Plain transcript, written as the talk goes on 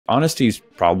honesty is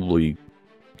probably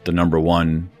the number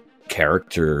one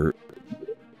character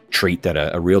trait that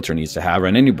a realtor needs to have,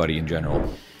 and anybody in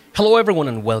general. Hello everyone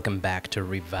and welcome back to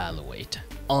Revaluate.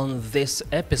 On this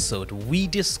episode, we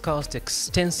discussed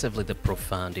extensively the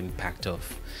profound impact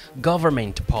of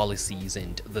government policies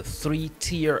and the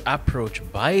three-tier approach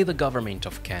by the government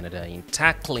of Canada in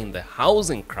tackling the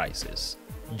housing crisis.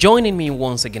 Joining me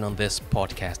once again on this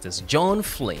podcast is John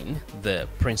Flynn, the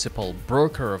principal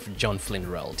broker of John Flynn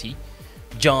Realty.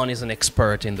 John is an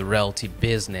expert in the realty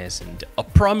business and a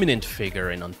prominent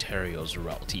figure in Ontario's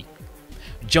realty.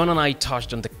 John and I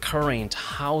touched on the current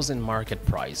housing market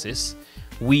prices.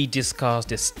 We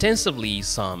discussed extensively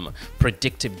some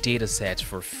predictive data sets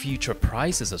for future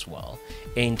prices as well,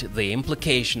 and the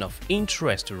implication of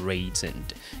interest rates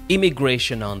and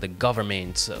immigration on the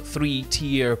government's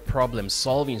three-tier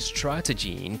problem-solving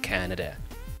strategy in Canada.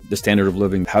 The standard of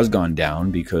living has gone down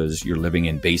because you're living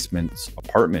in basements,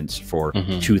 apartments for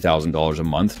 $2,000 a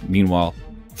month. Meanwhile,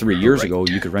 3 years ago,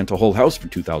 you could rent a whole house for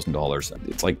 $2,000.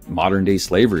 It's like modern day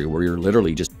slavery where you're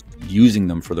literally just using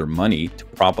them for their money to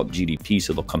prop up GDP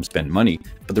so they'll come spend money,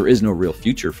 but there is no real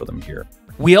future for them here.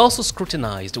 We also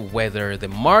scrutinized whether the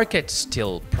market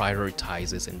still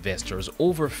prioritizes investors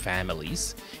over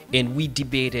families, and we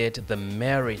debated the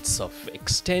merits of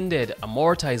extended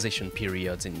amortization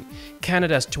periods in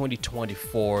Canada's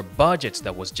 2024 budget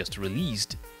that was just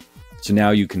released. So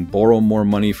now you can borrow more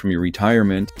money from your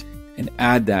retirement and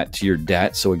add that to your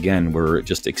debt. So again, we're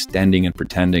just extending and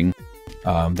pretending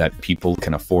that people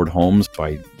can afford homes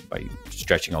by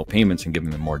stretching out payments and giving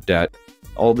them more debt.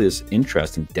 All this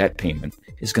interest and debt payment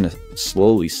is going to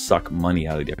slowly suck money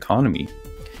out of the economy.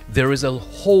 There is a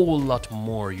whole lot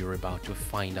more you're about to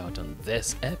find out on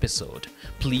this episode.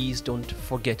 Please don't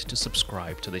forget to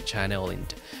subscribe to the channel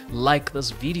and like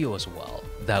this video as well.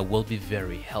 That will be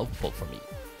very helpful for me.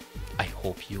 I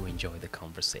hope you enjoy the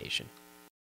conversation.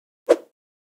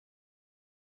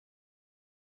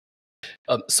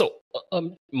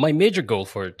 My major goal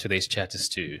for today's chat is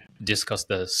to discuss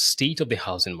the state of the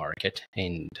housing market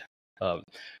and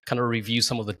kind of review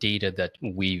some of the data that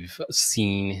we've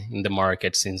seen in the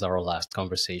market since our last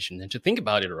conversation. And to think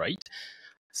about it, right?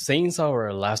 Since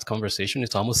our last conversation,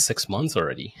 it's almost 6 months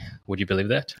already. Would you believe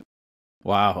that?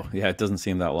 Wow. Yeah, it doesn't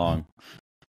seem that long.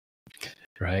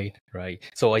 Right.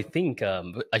 So I think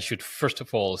I should first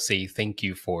of all say thank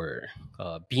you for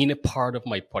being a part of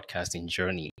my podcasting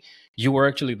journey. You were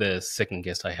actually the second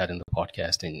guest I had in the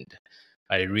podcast, and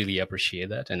I really appreciate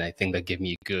that. And I think that gave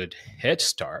me a good head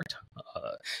start,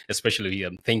 especially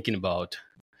thinking about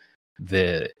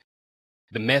the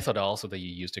method also that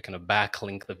you used to kind of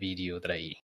backlink the video that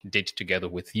I did together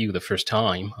with you the first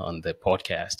time on the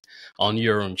podcast on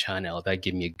your own channel. That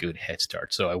gave me a good head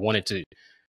start. So I wanted to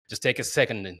just take a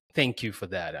second and thank you for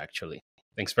that, actually.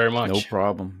 Thanks very much. No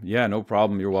problem. Yeah, no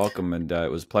problem. You're welcome. And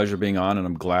it was a pleasure being on. And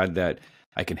I'm glad that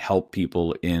I can help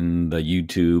people in the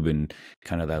YouTube and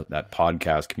kind of that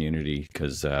podcast community,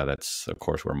 because that's, of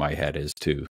course, where my head is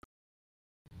too.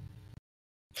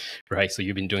 Right. So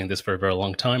you've been doing this for a very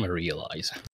long time, I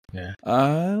realize. Yeah.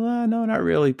 No, not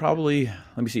really. Probably,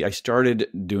 let me see. I started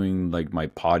doing like my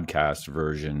podcast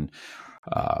version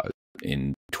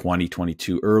in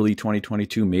 2022, early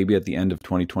 2022, maybe at the end of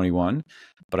 2021.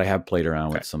 But I have played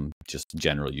around with some just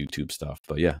general YouTube stuff.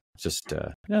 But yeah, just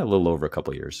a little over a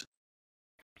couple of years.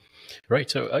 Right.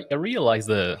 So I realized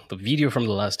the video from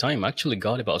the last time actually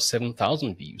got about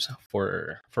 7,000 views.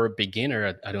 For a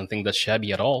beginner, I don't think that's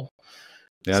shabby at all.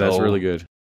 Yeah, that's really good.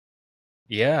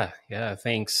 Yeah.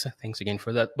 Thanks again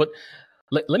for that. But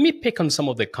let me pick on some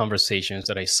of the conversations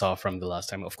that I saw from the last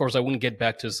time. Of course, I wouldn't get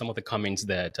back to some of the comments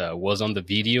that was on the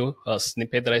video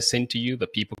snippet that I sent to you. The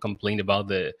people complained about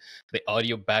the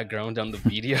audio background on the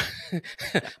video.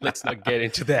 Let's not get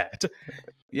into that.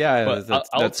 Yeah,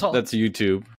 that's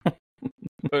YouTube.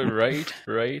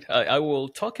 Right. I will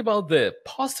talk about the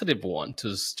positive one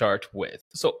to start with.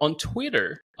 So on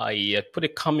Twitter, I put a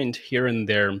comment here and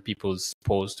there in people's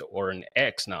post, or an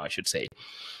X now, I should say.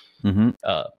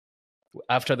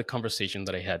 After the conversation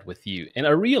that I had with you. And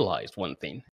I realized one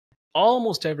thing.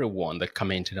 Almost everyone that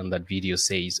commented on that video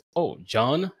says, oh,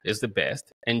 John is the best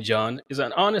and John is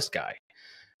an honest guy.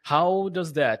 How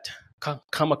does that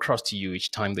come across to you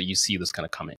each time that you see this kind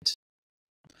of comment?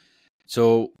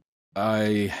 So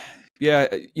you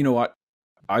know what?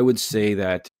 I would say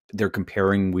that they're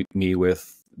comparing me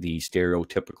with the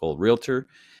stereotypical realtor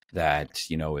that,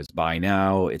 is buy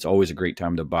now. It's always a great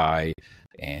time to buy.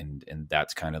 And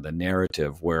that's kind of the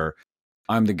narrative where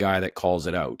I'm the guy that calls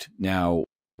it out. Now,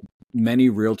 many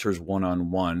realtors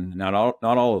one-on-one, not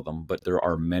all of them, but there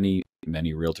are many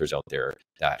realtors out there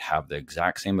that have the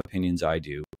exact same opinions I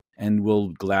do. and will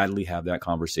gladly have that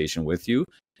conversation with you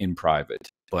in private.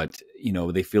 But,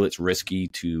 they feel it's risky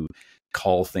to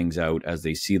call things out as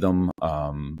they see them,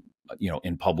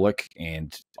 in public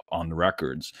and on the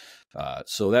records.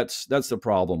 So that's the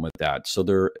problem with that.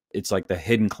 So it's like the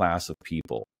hidden class of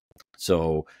people.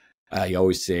 So I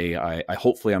always say, I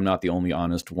hopefully I'm not the only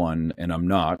honest one, and I'm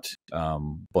not.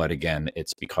 But again,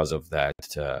 it's because of that.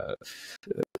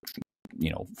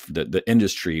 The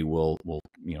industry will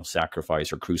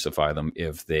sacrifice or crucify them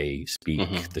if they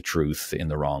speak the truth in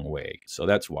the wrong way. So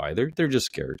that's why they're just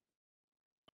scared.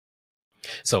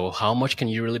 So how much can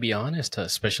you really be honest,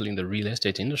 especially in the real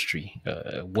estate industry?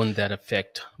 Wouldn't that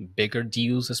affect bigger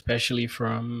deals, especially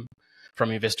from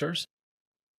investors?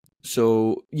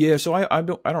 So I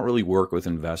don't really work with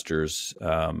investors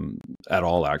at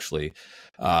all. Actually,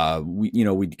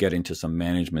 we get into some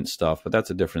management stuff, but that's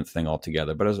a different thing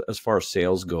altogether. But as far as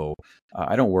sales go,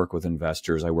 I don't work with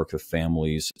investors. I work with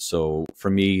families. So for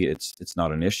me, it's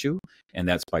not an issue, and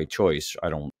that's by choice. I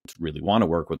don't really want to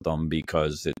work with them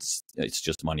because it's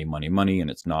just money, and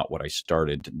it's not what I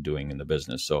started doing in the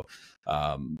business. So,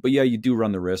 but yeah, you do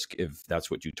run the risk if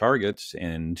that's what you target,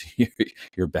 and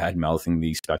you're bad mouthing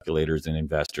these speculators and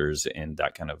investors and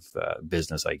that kind of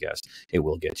business. I guess it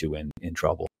will get you in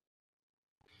trouble.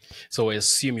 So I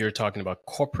assume you're talking about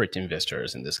corporate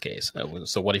investors in this case.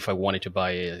 So what if I wanted to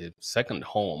buy a second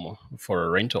home for a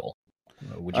rental?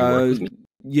 Would you work with me?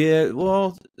 Yeah,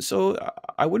 well, so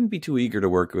I wouldn't be too eager to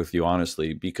work with you,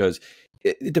 honestly, because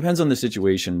it depends on the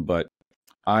situation. But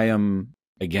I am,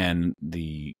 again,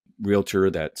 the realtor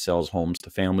that sells homes to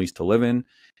families to live in.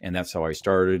 And that's how I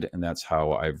started. And that's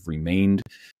how I've remained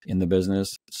in the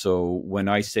business. So when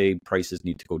I say prices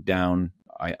need to go down,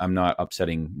 I'm not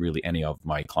upsetting really any of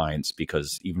my clients,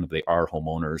 because even if they are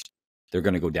homeowners, they're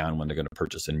going to go down when they're going to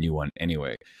purchase a new one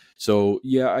anyway. So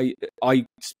yeah,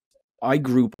 I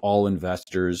group all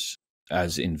investors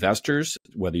as investors,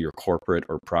 whether you're corporate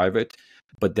or private,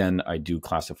 but then I do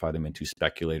classify them into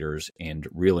speculators and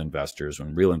real investors,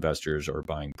 when real investors are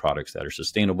buying products that are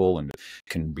sustainable and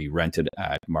can be rented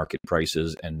at market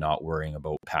prices and not worrying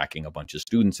about packing a bunch of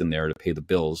students in there to pay the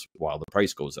bills while the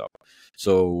price goes up.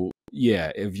 So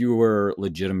yeah, if you were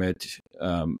legitimate,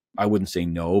 I wouldn't say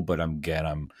no, but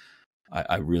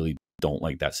I really don't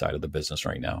like that side of the business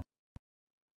right now.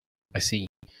 I see.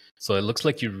 So it looks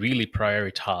like you really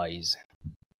prioritize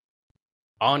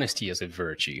honesty as a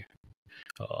virtue.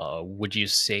 Would you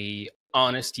say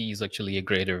honesty is actually a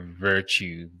greater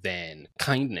virtue than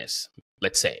kindness,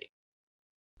 let's say?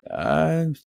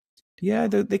 Yeah,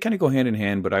 they kind of go hand in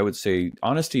hand, but I would say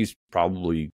honesty is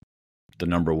probably the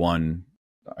number one,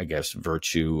 I guess,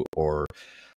 virtue or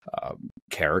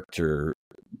character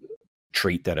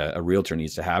trait that a realtor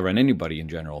needs to have, and anybody in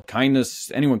general.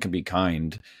 Kindness, anyone can be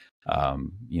kind.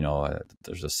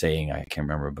 There's a saying, I can't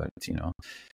remember, but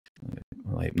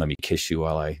let me kiss you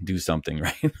while I do something,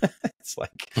 right? It's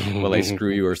like, will I screw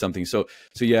you or something? So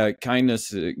yeah,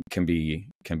 kindness can be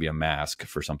a mask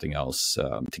for something else,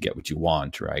 to get what you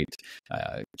want, right?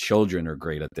 Children are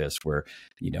great at this, where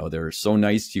they're so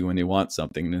nice to you when they want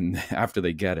something, and after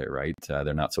they get it, right,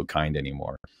 they're not so kind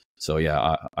anymore. So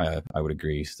yeah, I would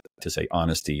agree to say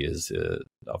honesty is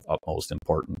of utmost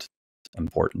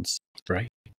importance. Right.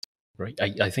 Right.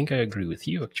 I think I agree with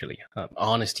you, actually.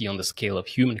 Honesty on the scale of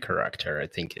human character, I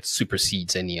think it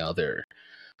supersedes any other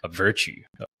virtue.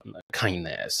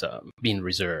 Kindness, being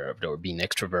reserved or being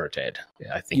extroverted.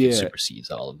 I think it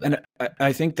supersedes all of that. And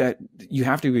I think that you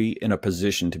have to be in a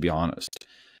position to be honest.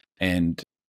 And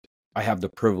I have the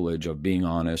privilege of being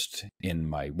honest in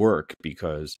my work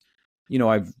because,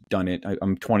 I've done it.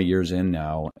 I'm 20 years in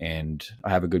now, and I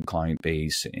have a good client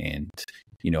base, and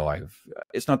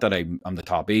it's not that I'm the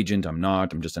top agent. I'm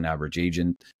not. I'm just an average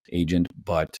agent,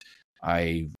 but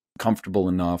I'm comfortable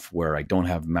enough where I don't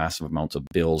have massive amounts of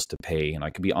bills to pay, and I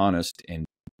can be honest and,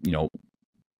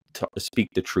 speak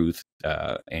the truth,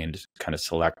 and kind of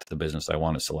select the business I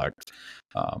want to select.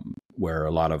 Where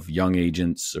a lot of young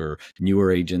agents or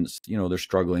newer agents, they're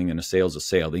struggling, and a sale's a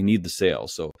sale. They need the sale.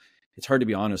 So it's hard to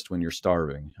be honest when you're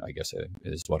starving, I guess,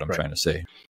 is what I'm trying to say.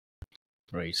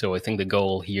 Right. So I think the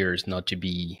goal here is not to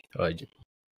be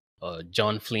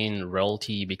John Flynn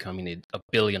Realty becoming a $1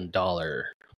 billion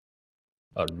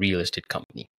real estate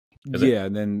company. Yeah.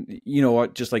 And then,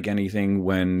 what, just like anything,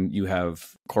 when you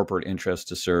have corporate interests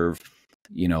to serve,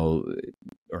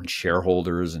 or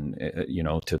shareholders and,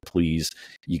 to please,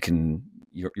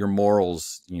 your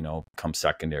morals, come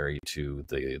secondary to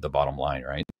the bottom line.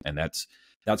 Right. And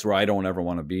that's where I don't ever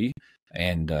want to be.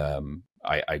 And,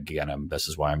 this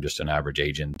is why I'm just an average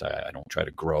agent. I don't try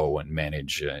to grow and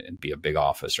manage and be a big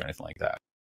office or anything like that.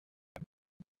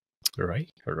 All right.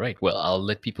 All right. Well, I'll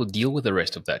let people deal with the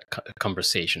rest of that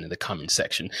conversation in the comment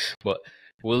section. But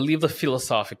we'll leave the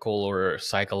philosophical or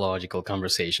psychological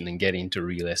conversation and get into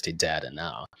real estate data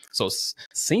now. So,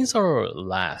 since our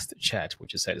last chat,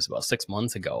 which you said is about 6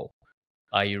 months ago,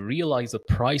 I realized the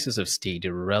prices have stayed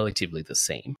relatively the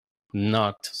same,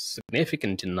 not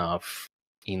significant enough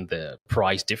in the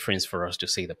price difference for us to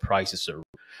say the prices are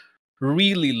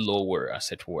really lower,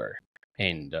 as it were.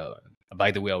 And by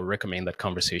the way, I'll recommend that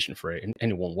conversation for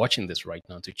anyone watching this right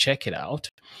now to check it out.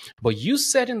 But you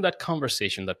said in that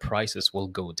conversation that prices will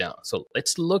go down. So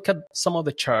let's look at some of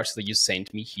the charts that you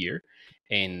sent me here,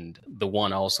 and the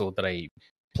one also that I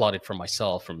plotted for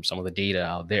myself from some of the data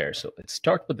out there. So let's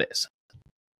start with this.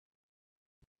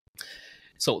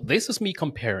 So this is me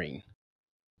comparing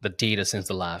the data since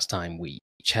the last time we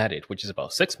chatted, which is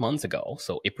about 6 months ago.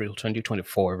 So April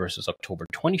 2024 versus October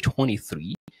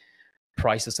 2023.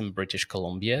 Prices in British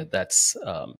Columbia, that's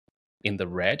in the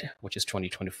red, which is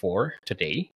 2024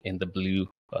 today, in the blue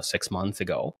 6 months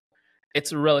ago.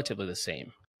 It's relatively the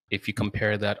same. If you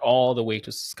compare that all the way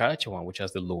to Saskatchewan, which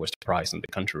has the lowest price in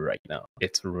the country right now,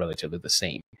 it's relatively the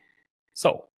same.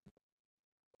 So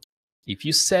if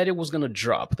you said it was going to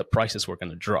drop, the prices were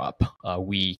going to drop, are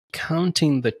we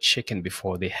counting the chicken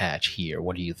before they hatch here?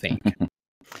 What do you think?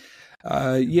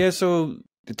 Yeah, so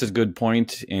it's a good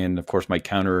point. And of course, my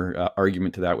counter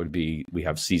argument to that would be we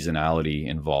have seasonality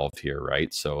involved here,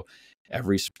 right? So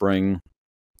every spring,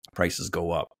 prices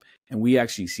go up. And we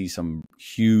actually see some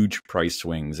huge price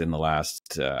swings in the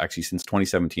last, actually since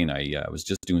 2017. I was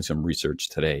just doing some research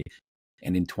today.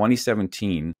 And in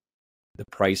 2017, the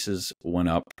prices went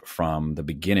up from the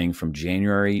beginning, from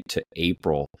January to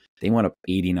April. They went up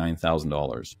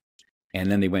 $89,000.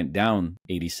 And then they went down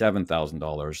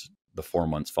 $87,000 the 4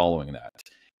 months following that.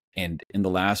 And in the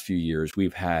last few years,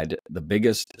 we've had the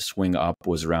biggest swing up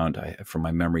was around, from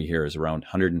my memory here, is around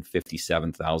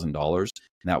 $157,000.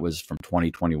 And that was from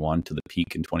 2021 to the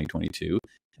peak in 2022.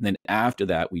 And then after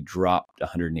that, we dropped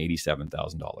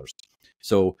 $187,000.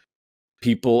 So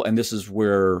people, and this is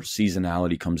where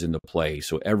seasonality comes into play.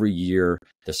 So every year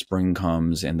the spring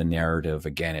comes and the narrative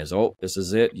again is, oh, this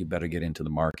is it. You better get into the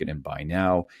market and buy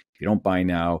now. If you don't buy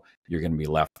now, you're going to be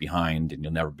left behind and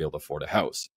you'll never be able to afford a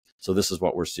house. So this is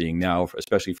what we're seeing now,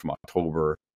 especially from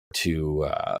October to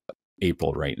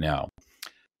April right now.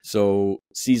 So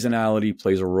seasonality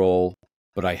plays a role,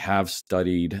 but I have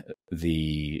studied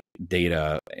the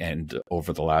data and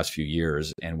over the last few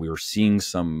years, and we were seeing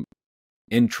some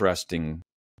interesting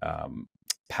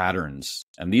patterns.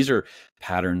 And these are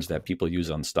patterns that people use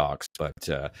on stocks, but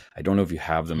I don't know if you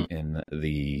have them in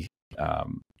the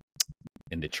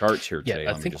charts here today.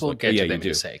 Yeah, I think we'll get to them in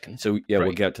a second. So yeah, right.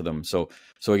 We'll get to them. So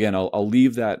again, I'll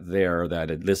leave that there,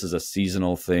 that this is a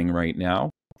seasonal thing right now.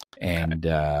 And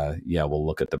yeah, we'll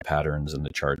look at the patterns and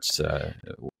the charts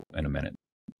in a minute.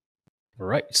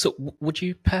 Right. So would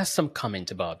you pass some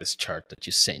comment about this chart that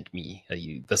you sent me?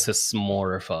 This is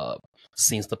more of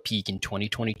since the peak in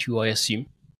 2022, I assume?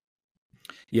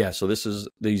 Yeah, so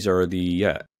these are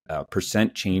the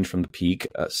percent change from the peak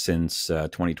since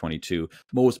 2022.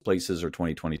 Most places are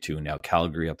 2022. Now,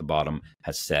 Calgary at the bottom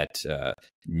has set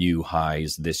new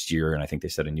highs this year, and I think they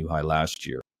set a new high last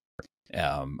year.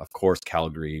 Of course,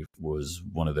 Calgary was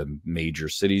one of the major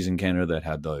cities in Canada that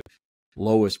had the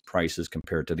lowest prices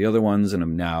compared to the other ones.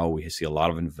 And now we see a lot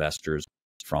of investors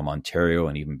from Ontario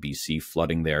and even BC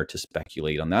flooding there to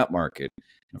speculate on that market.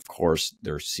 And of course,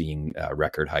 they're seeing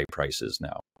record high prices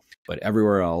now. But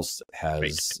everywhere else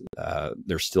has,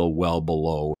 they're still well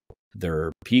below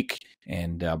their peak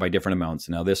and by different amounts.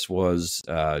 Now, this was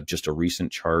just a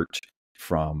recent chart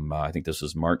from, I think this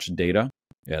was March data.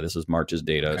 Yeah, this is March's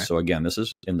data. Okay. So again, this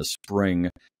is in the spring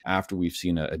after we've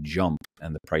seen a jump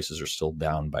and the prices are still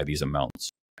down by these amounts.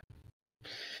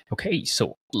 Okay,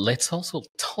 so let's also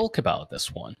talk about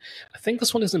this one. I think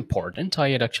this one is important. I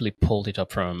had actually pulled it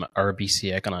up from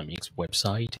RBC Economics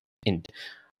website. And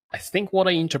I think what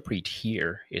I interpret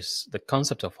here is the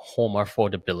concept of home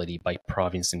affordability by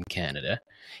province in Canada.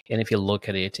 And if you look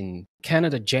at it in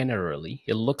Canada generally,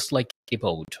 it looks like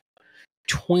about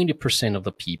 20% of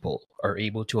the people are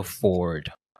able to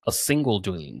afford a single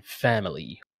dwelling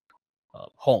family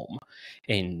home,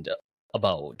 and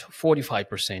about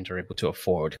 45% are able to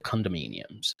afford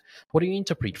condominiums. What do you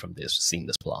interpret from this, seeing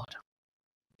this plot?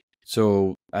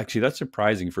 So actually, that's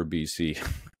surprising for BC,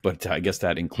 but I guess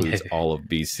that includes all of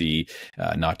BC,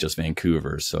 not just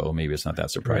Vancouver. So maybe it's not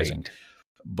that surprising. Right.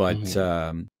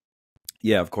 But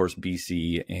yeah, of course,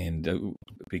 BC, and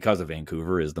because of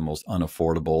Vancouver, is the most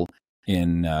unaffordable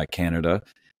in Canada.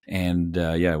 And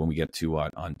yeah, when we get to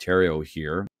Ontario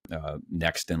here,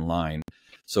 next in line.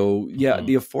 So yeah,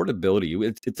 the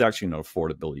affordability, it's actually an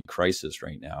affordability crisis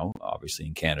right now, obviously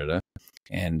in Canada,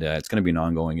 and it's going to be an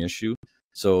ongoing issue.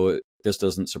 So this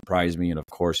doesn't surprise me. And of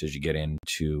course, as you get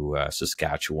into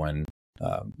Saskatchewan,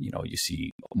 you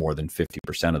see more than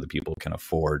 50% of the people can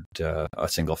afford a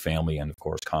single family, and of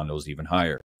course, condos even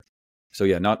higher. So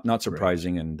yeah, not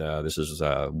surprising, right. And this is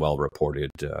well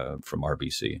reported from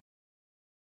RBC.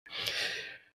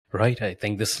 Right, I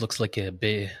think this looks like a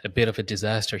bit of a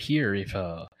disaster here.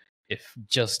 If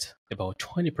just about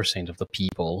 20% of the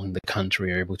people in the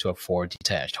country are able to afford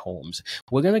detached homes,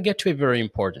 we're gonna get to a very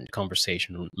important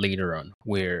conversation later on,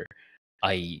 where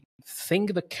I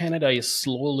think that Canada is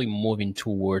slowly moving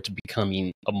towards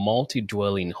becoming a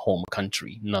multi-dwelling home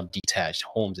country, not detached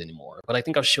homes anymore. But I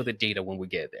think I'll show the data when we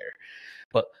get there.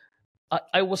 But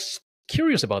I was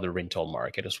curious about the rental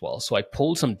market as well. So I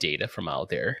pulled some data from out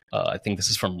there. I think this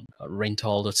is from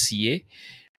rental.ca.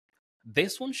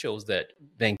 This one shows that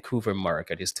Vancouver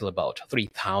market is still about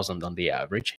 3,000 on the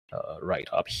average, right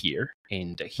up here.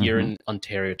 And here in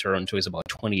Ontario, Toronto is about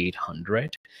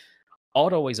 2,800.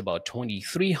 Ottawa is about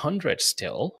 2,300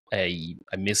 still. I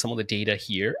missed some of the data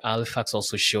here. Halifax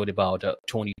also showed about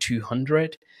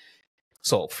 2,200.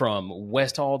 So from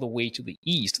west all the way to the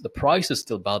east, the price is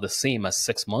still about the same as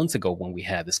 6 months ago when we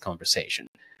had this conversation.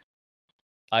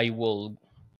 I will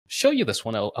show you this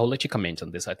one. I'll let you comment on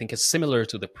this. I think it's similar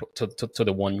to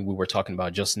the one we were talking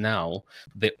about just now.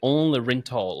 The only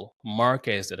rental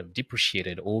markets that have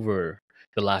depreciated over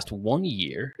the last 1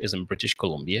 year is in British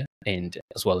Columbia and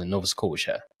as well in Nova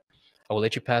Scotia. I will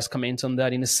let you pass comments on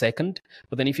that in a second.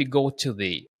 But then if you go to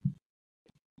the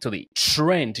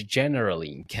trend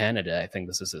generally in Canada, I think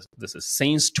this is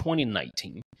since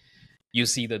 2019, you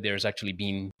see that there's actually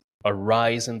been a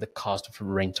rise in the cost of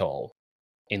rental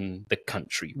in the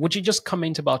country. Would you just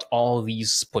comment about all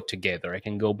these put together? I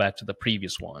can go back to the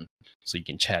previous one so you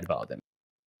can chat about them.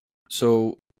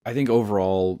 So I think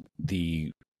overall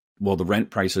the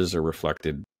rent prices are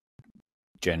reflected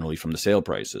generally from the sale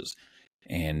prices,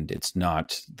 and it's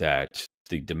not that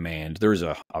the demand, there's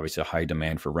obviously a high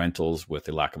demand for rentals with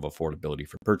a lack of affordability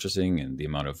for purchasing and the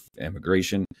amount of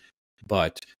immigration.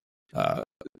 But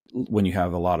when you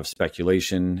have a lot of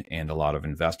speculation and a lot of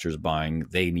investors buying,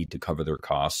 they need to cover their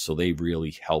costs. So they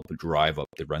really help drive up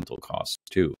the rental costs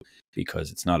too, because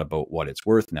it's not about what it's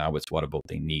worth now, it's what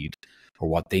they need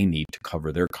to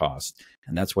cover their costs.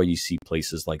 And that's why you see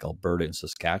places like Alberta and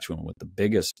Saskatchewan with the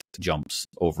biggest jumps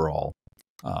overall.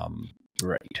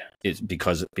 Right. It's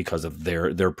because of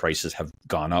their prices have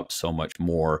gone up so much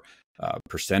more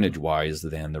percentage wise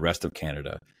than the rest of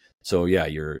Canada. So yeah,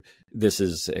 this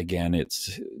is again,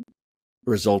 it's a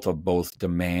result of both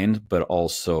demand, but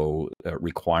also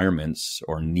requirements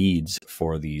or needs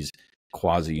for these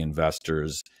quasi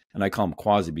investors. And I call them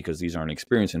quasi because these aren't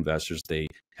experienced investors. They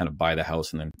kind of buy the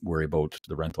house and then worry about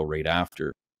the rental rate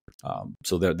after.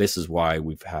 So this is why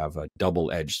we have a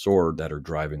double-edged sword that are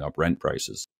driving up rent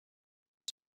prices.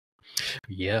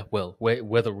 Yeah, well,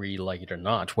 whether we like it or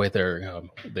not, whether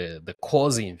the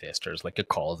quasi investors, like you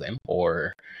call them,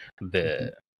 or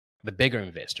the bigger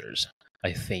investors,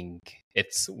 I think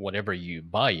it's whatever you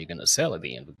buy, you're gonna sell at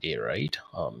the end of the day, right?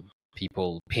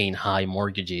 People paying high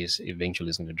mortgages eventually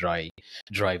is going to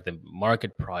drive the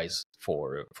market price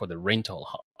for the rental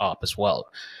up as well.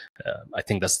 I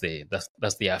think that's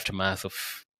the aftermath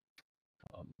of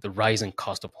the rising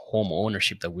cost of home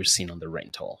ownership that we're seeing on the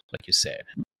rental, like you said.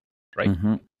 Right?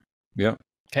 Yeah.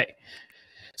 Okay.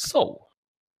 So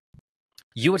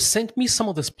you had sent me some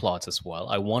of these plots as well.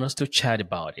 I want us to chat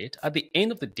about it. At the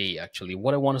end of the day, actually,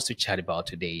 what I want us to chat about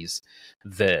today is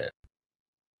the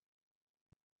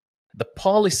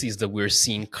policies that we're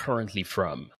seeing currently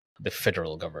from the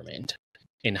federal government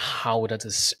and how that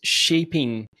is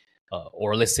shaping,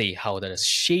 or let's say how that has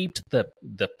shaped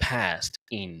the past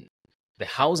in the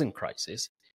housing crisis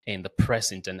and the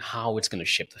present and how it's going to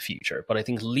shape the future. But I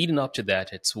think leading up to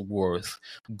that, it's worth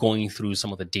going through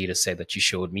some of the data set that you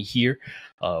showed me here,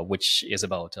 which is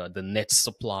about the net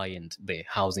supply and the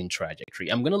housing trajectory.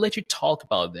 I'm going to let you talk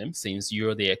about them since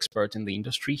you're the expert in the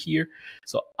industry here.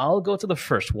 So I'll go to the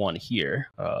first one here,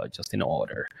 just in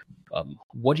order.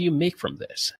 What do you make from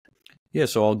this? Yeah,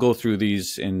 so I'll go through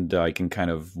these and I can kind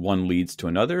of, one leads to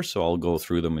another. So I'll go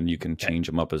through them and you can change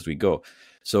them up as we go.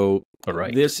 So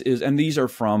these are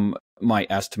from my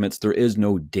estimates. There is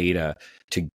no data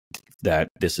that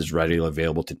this is readily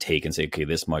available to take and say, okay,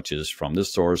 this much is from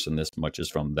this source and this much is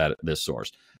from this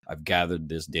source. I've gathered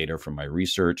this data from my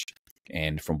research.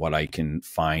 And from what I can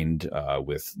find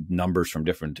with numbers from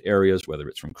different areas, whether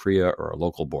it's from CREA or our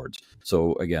local boards.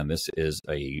 So again, this is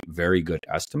a very good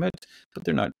estimate, but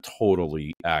they're not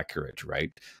totally accurate,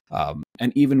 right?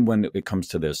 And even when it comes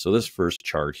to this, so this first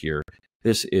chart here,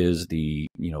 this is the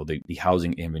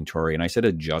housing inventory. And I said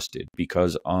adjusted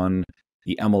because on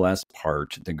the MLS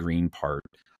part, the green part,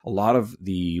 a lot of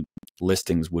the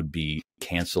listings would be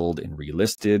canceled and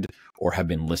relisted or have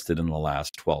been listed in the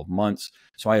last 12 months.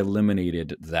 So I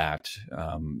eliminated that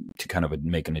to kind of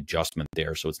make an adjustment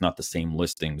there. So it's not the same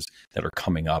listings that are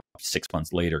coming up 6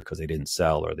 months later because they didn't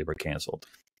sell or they were canceled.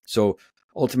 So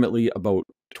ultimately, about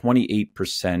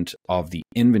 28% of the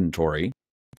inventory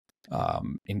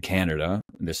in Canada,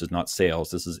 and this is not sales,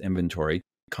 this is inventory,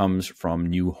 comes from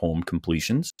new home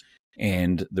completions.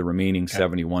 And the remaining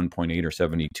 71.8 or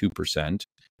 72%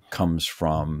 comes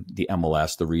from the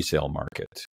MLS, the resale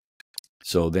market.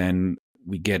 So then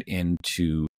we get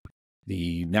into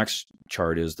the next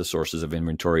chart is the sources of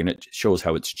inventory, and it shows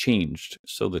how it's changed.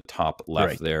 So the top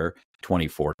left there,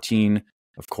 2014,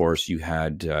 of course, you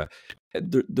had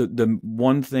the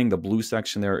one thing, the blue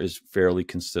section there is fairly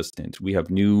consistent. We have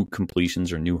new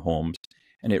completions or new homes,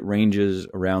 and it ranges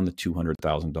around the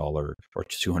 $200,000 or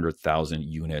 200,000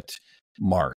 unit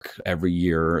mark every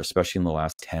year, especially in the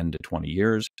last 10 to 20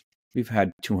 years. We've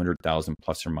had 200,000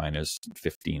 plus or minus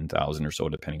 15,000 or so,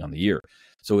 depending on the year.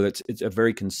 So it's a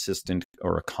very consistent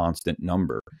or a constant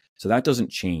number. So that doesn't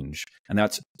change, and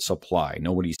that's supply.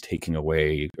 Nobody's taking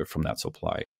away from that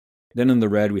supply. Then in the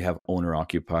red, we have owner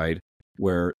occupied,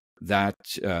 where that,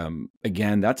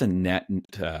 again, that's a net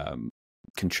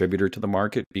contributor to the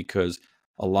market because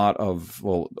a lot of,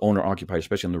 owner occupied,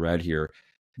 especially in the red here,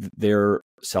 they're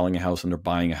selling a house and they're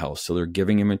buying a house. So they're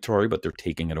giving inventory, but they're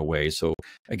taking it away. So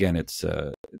again, it's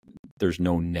there's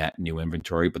no net new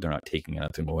inventory, but they're not taking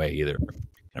anything away either.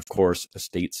 And of course,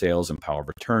 estate sales and power of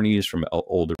attorneys from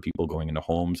older people going into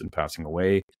homes and passing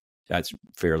away, that's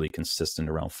fairly consistent,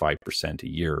 around 5% a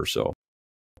year or so.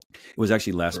 It was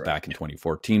actually less back in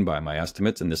 2014 by my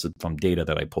estimates, and this is from data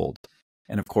that I pulled.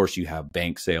 And of course, you have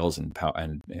bank sales and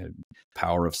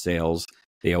power of sales.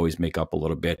 They always make up a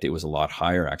little bit. It was a lot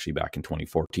higher actually back in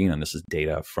 2014, and this is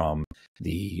data from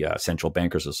the Central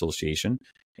Bankers Association.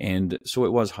 And so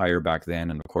it was higher back then,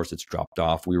 and of course it's dropped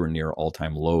off. We were near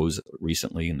all-time lows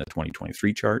recently in the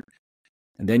 2023 chart.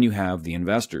 And then you have the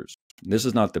investors. This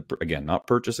is not not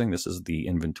purchasing, this is the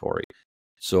inventory.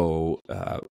 So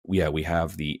we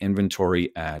have the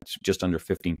inventory at just under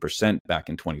 15% back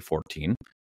in 2014.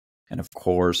 And of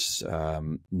course,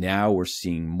 now we're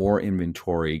seeing more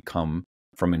inventory come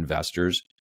from investors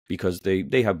because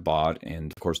they have bought,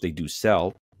 and of course they do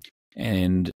sell.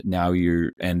 And now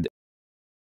in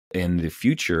the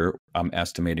future, I'm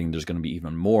estimating there's going to be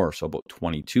even more, so about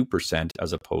 22%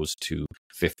 as opposed to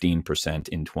 15%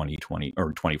 in 2020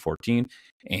 or 2014,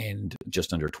 and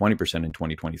just under 20% in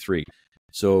 2023.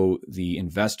 So the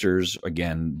investors,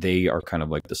 again, they are kind of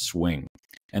like the swing,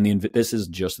 and this is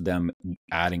just them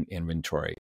adding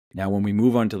inventory. Now, when we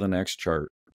move on to the next chart,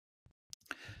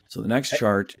 so the next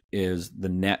chart is the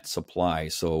net supply.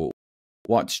 So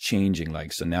what's changing?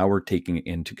 So now we're taking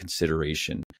into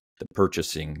consideration the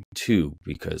purchasing too,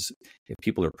 because if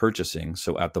people are purchasing,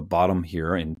 so at the bottom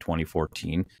here in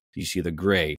 2014, you see the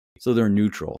gray. So they're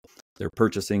neutral. They're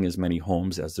purchasing as many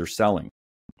homes as they're selling,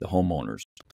 the homeowners.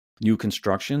 New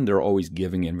construction, they're always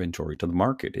giving inventory to the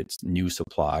market. It's new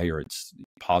supply or it's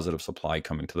positive supply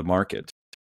coming to the market.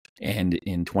 And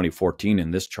in 2014, in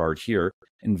this chart here,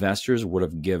 investors would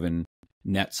have given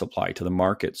net supply to the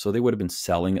market. So they would have been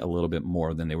selling a little bit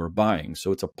more than they were buying.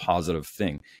 So it's a positive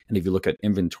thing. And if you look at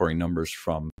inventory numbers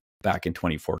from back in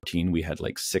 2014, we had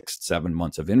like 6-7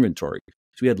 months of inventory.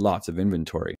 So we had lots of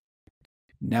inventory.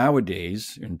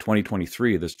 Nowadays, in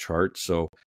 2023, this chart, so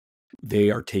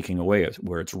they are taking away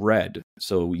where it's red.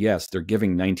 So yes, they're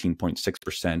giving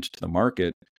 19.6% to the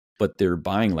market, but they're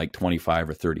buying like 25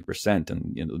 or 30%.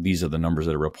 And these are the numbers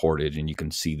that are reported, and you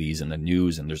can see these in the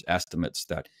news. And there's estimates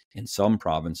that in some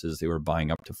provinces, they were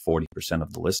buying up to 40%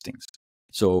 of the listings.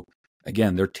 So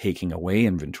again, they're taking away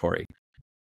inventory.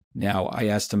 Now, I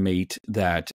estimate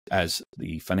that as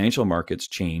the financial markets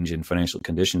change and financial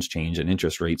conditions change and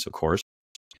interest rates, of course,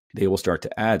 they will start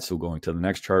to add. So going to the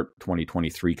next chart,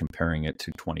 2023, comparing it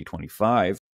to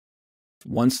 2025,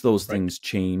 once those things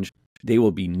change, they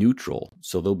will be neutral.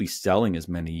 So they'll be selling as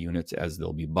many units as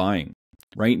they'll be buying.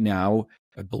 Right now,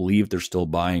 I believe they're still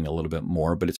buying a little bit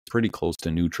more, but it's pretty close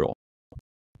to neutral.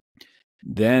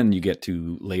 Then you get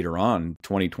to later on,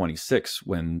 2026,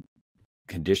 when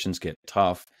conditions get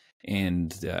tough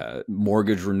and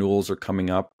mortgage renewals are coming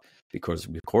up. because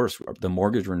of course the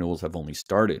mortgage renewals have only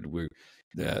started.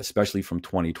 Especially from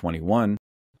 2021,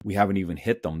 we haven't even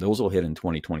hit them. Those will hit in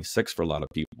 2026 for a lot of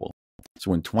people.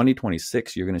 So in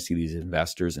 2026, you're going to see these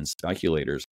investors and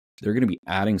speculators, they're going to be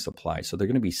adding supply. So they're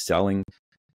going to be selling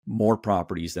more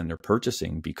properties than they're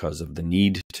purchasing because of the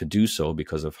need to do so,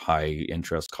 because of high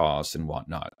interest costs and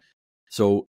whatnot.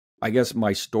 So I guess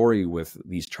my story with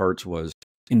these charts was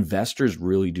investors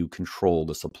really do control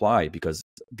the supply, because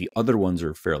the other ones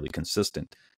are fairly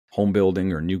consistent. Home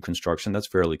building or new construction, that's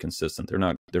fairly consistent.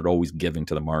 They're always giving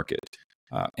to the market.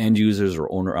 End users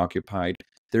or owner occupied,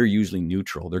 they're usually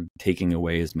neutral. They're taking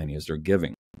away as many as they're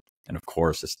giving. And of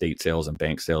course, estate sales and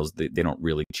bank sales, they don't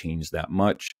really change that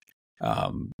much.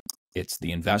 It's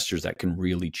the investors that can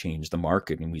really change the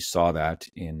market. And we saw that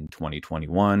in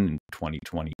 2021 and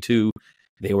 2022.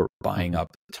 They were buying up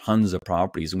tons of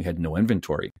properties and we had no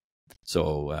inventory.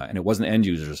 So, and it wasn't end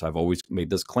users. I've always made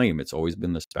this claim. It's always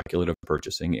been the speculative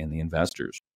purchasing and the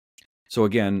investors. So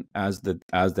again, as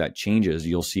that changes,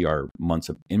 you'll see our months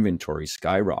of inventory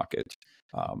skyrocket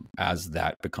as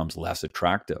that becomes less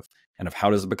attractive. And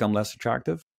how does it become less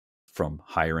attractive? From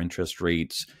higher interest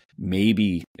rates.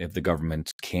 Maybe if the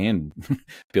government can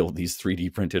build these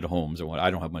 3D printed homes or what,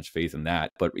 I don't have much faith in that.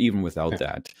 But even without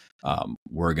that,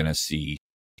 we're going to see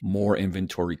more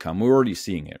inventory come. We're already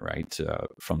seeing it, right,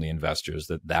 from the investors,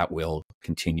 that will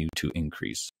continue to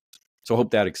increase. So I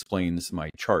hope that explains my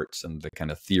charts and the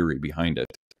kind of theory behind it.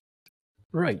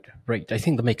 Right. I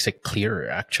think that makes it clearer,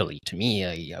 actually, to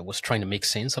me. I was trying to make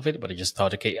sense of it, but I just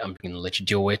thought, okay, I'm going to let you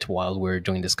do it while we're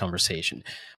doing this conversation.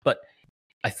 But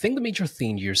I think the major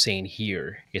thing you're saying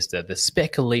here is that the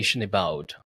speculation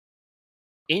about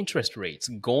interest rates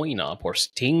going up or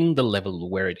staying the level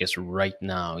where it is right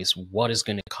now is what is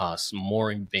going to cause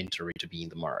more inventory to be in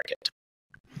the market.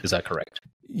 Is that correct?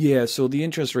 Yeah, so the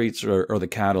interest rates are the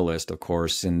catalyst, of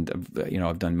course, and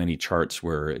I've done many charts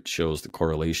where it shows the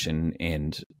correlation,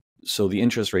 and so the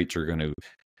interest rates are going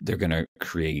to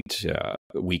create a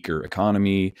weaker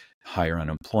economy, higher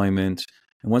unemployment,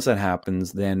 and once that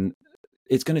happens, then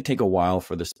it's going to take a while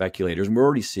for the speculators, and we're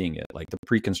already seeing it. Like the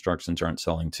pre-constructions aren't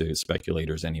selling to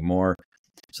speculators anymore,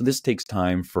 so this takes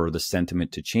time for the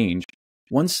sentiment to change.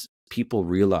 Once people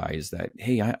realize that,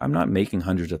 hey, I'm not making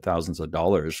hundreds of thousands of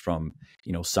dollars from,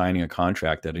 signing a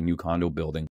contract at a new condo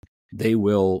building, they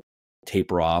will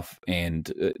taper off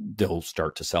and they'll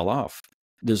start to sell off.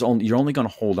 You're only going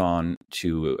to hold on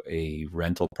to a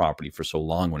rental property for so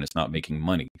long when it's not making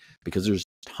money, because there's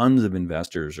tons of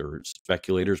investors or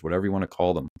speculators, whatever you want to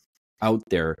call them, out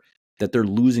there that they're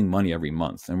losing money every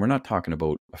month. And we're not talking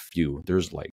about a few.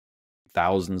 There's like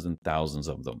thousands and thousands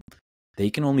of them. They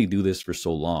can only do this for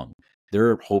so long.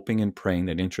 They're hoping and praying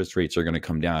that interest rates are going to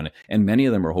come down. And many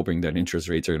of them are hoping that interest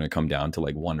rates are going to come down to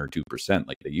like 1 or 2%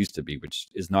 like they used to be, which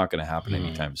is not going to happen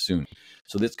anytime soon.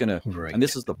 So that's going to, and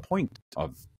this is the point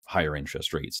of higher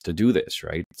interest rates, to do this,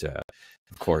 right?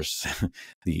 Of course,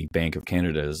 the Bank of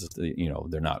Canada is,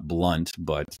 they're not blunt,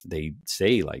 but they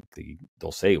say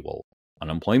they'll say, well,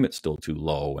 unemployment's still too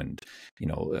low, and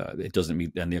it doesn't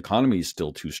mean, and the economy is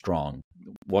still too strong.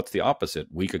 What's the opposite?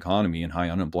 Weak economy and high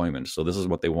unemployment. So this is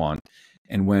what they want.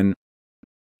 And when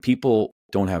people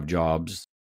don't have jobs,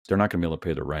 they're not going to be able to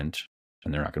pay their rent,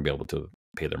 and they're not going to be able to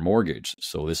pay their mortgage.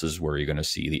 So this is where you're going to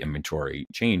see the inventory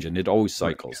change, and it always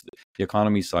cycles. The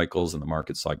economy cycles and the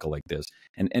market cycle like this.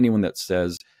 And anyone that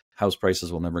says house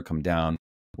prices will never come down,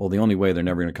 well, the only way they're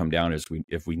never going to come down is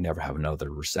if we never have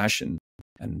another recession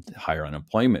and higher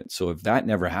unemployment. So if that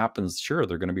never happens, sure,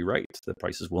 they're going to be right. The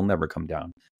prices will never come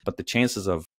down. But the chances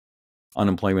of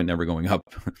unemployment never going up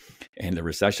and the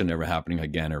recession never happening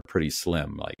again are pretty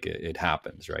slim. Like it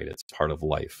happens, right? It's part of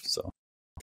life. So.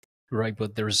 Right,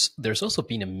 but there's also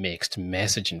been a mixed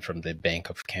messaging from the Bank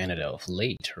of Canada of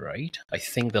late, right? I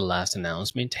think the last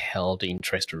announcement held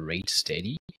interest rate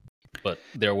steady, but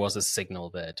there was a signal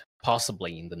that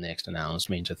possibly in the next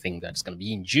announcement, I think that's going to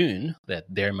be in June, that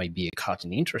there might be a cut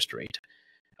in interest rate.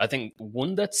 I think,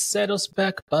 wouldn't that set us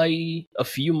back by a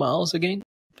few miles again,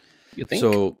 you think?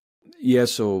 So, yeah,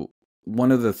 so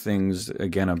one of the things,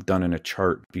 again, I've done in a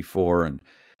chart before, and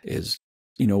is,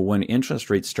 when interest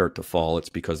rates start to fall, it's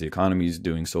because the economy is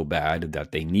doing so bad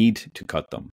that they need to cut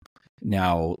them.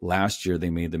 Now, last year, they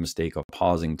made the mistake of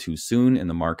pausing too soon, and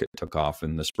the market took off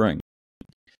in the spring.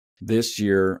 This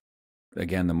year,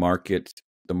 again, the market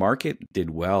did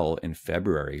well in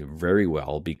February, very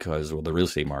well, because, the real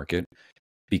estate market,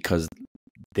 because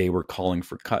they were calling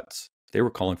for cuts. They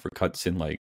were calling for cuts in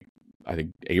I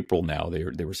think April now.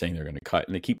 They were saying they're going to cut,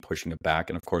 and they keep pushing it back.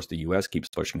 And of course, the US keeps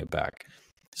pushing it back.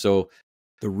 So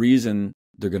the reason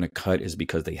they're going to cut is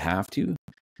because they have to.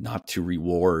 not to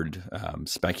reward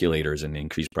speculators and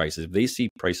increase prices. If they see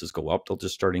prices go up, they'll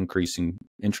just start increasing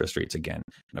interest rates again.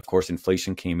 And of course,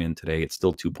 inflation came in today; it's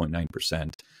still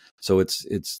 2.9%. So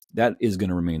that is going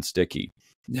to remain sticky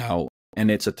now, and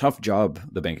it's a tough job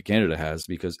the Bank of Canada has,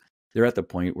 because they're at the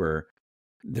point where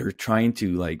they're trying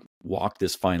to like walk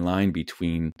this fine line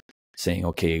between saying,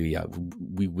 okay, yeah,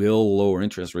 we will lower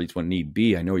interest rates when need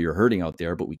be. I know you're hurting out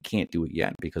there, but we can't do it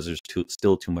yet because there's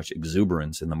still too much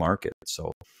exuberance in the market.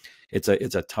 So it's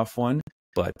a tough one,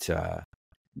 but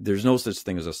there's no such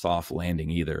thing as a soft landing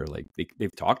either. Like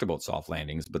they've talked about soft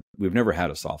landings, but we've never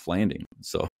had a soft landing.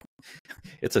 So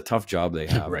it's a tough job they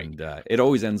have, Right. and it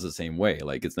always ends the same way.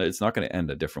 Like it's not going to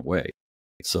end a different way.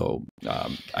 So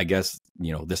I guess,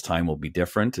 this time will be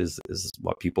different is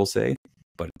what people say,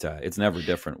 but it's never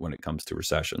different when it comes to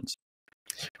recessions.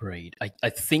 Right. I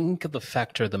think the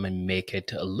factor that might make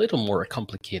it a little more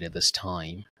complicated this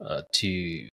time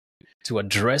to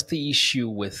address the issue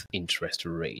with interest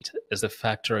rate is the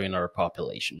factor in our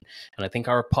population. And I think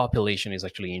our population is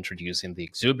actually introducing the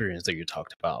exuberance that you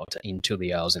talked about into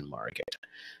the housing market.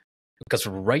 Because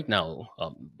right now,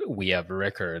 we have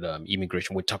record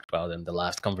immigration. We talked about in the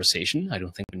last conversation. I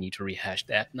don't think we need to rehash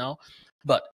that now.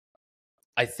 But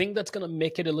I think that's going to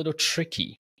make it a little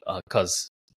tricky, because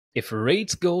if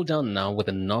rates go down now with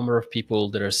the number of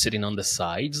people that are sitting on the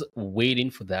sides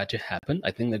waiting for that to happen, I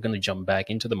think they're going to jump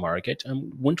back into the market.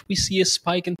 And won't we see a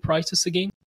spike in prices again?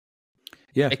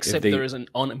 Yeah. Except there is an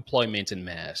unemployment in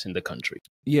mass in the country.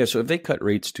 Yeah. So if they cut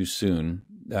rates too soon,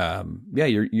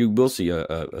 you will see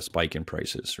a spike in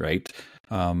prices, right?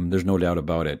 There's no doubt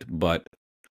about it. But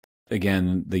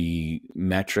again, the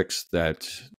metrics that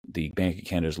the Bank of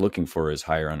Canada is looking for is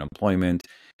higher unemployment.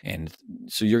 And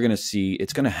so you're going to see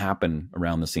it's going to happen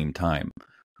around the same time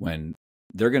when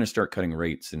they're going to start cutting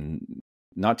rates, and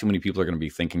not too many people are going to be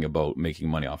thinking about making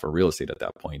money off of real estate at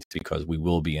that point, because we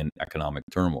will be in economic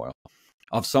turmoil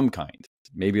of some kind.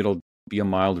 Maybe it'll be a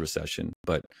mild recession,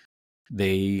 but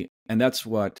and that's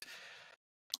what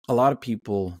a lot of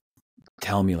people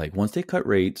tell me, like, once they cut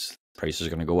rates, prices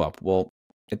are going to go up. Well,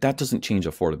 that doesn't change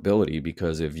affordability,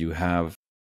 because if you have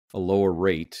a lower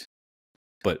rate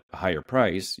but a higher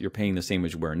price, you're paying the same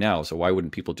as you were now. So why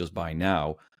wouldn't people just buy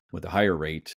now with a higher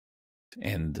rate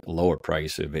and a lower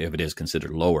price if it is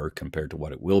considered lower compared to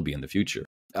what it will be in the future?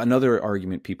 Another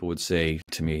argument people would say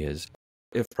to me is,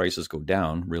 if prices go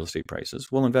down, real estate prices,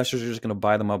 well, investors are just going to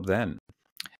buy them up then.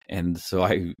 And so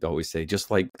I always say, just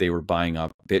like they were buying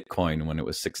up Bitcoin when it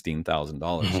was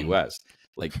 $16,000 US,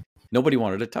 like nobody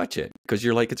wanted to touch it because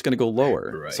you're like, it's going to go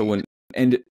lower. Right. So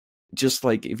and just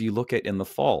like if you look at in the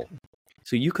fall,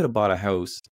 so you could have bought a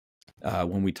house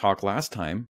when we talked last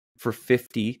time for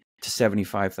 $50,000 to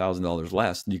 $75,000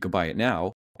 less than you could buy it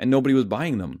now, and nobody was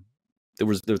buying them.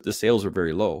 The sales were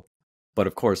very low, but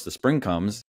of course the spring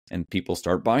comes and people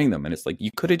start buying them, and it's like you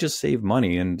could have just saved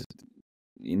money, and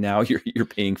now you're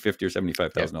paying $50,000 or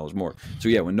 $75,000 more. So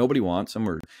yeah, when nobody wants them,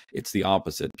 or it's the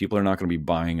opposite, people are not going to be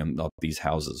buying up these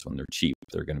houses when they're cheap.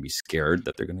 They're going to be scared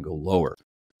that they're going to go lower.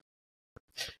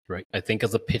 Right. I think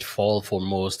as a pitfall for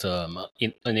most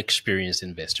inexperienced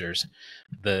investors,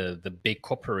 the big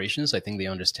corporations, I think they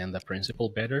understand that principle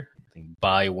better. I think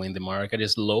buy when the market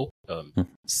is low,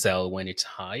 sell when it's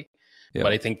high. Yeah.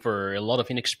 But I think for a lot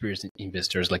of inexperienced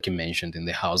investors, like you mentioned in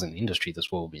the housing industry, that's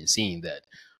what we've been seeing, that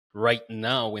right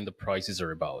now when the prices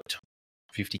are about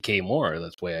 $50,000 more,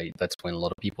 that's when a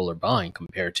lot of people are buying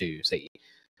compared to, say,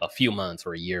 a few months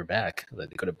or a year back that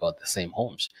they could have bought the same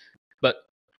homes. But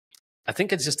I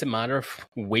think it's just a matter of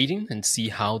waiting and see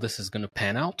how this is going to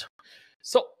pan out.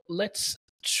 So let's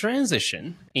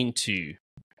transition into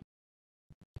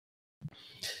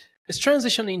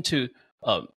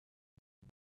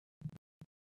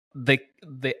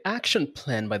the action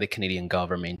plan by the Canadian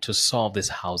government to solve this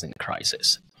housing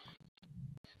crisis.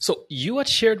 So you had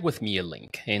shared with me a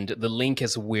link, and the link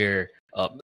is where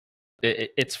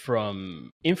it's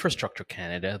from Infrastructure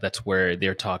Canada. That's where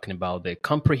they're talking about the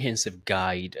comprehensive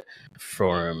guide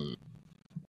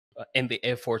and the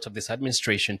efforts of this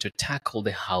administration to tackle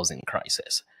the housing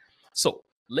crisis. So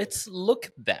let's look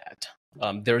at that.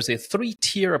 There's a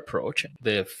 3-tier approach.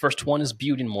 The first one is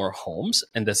building more homes,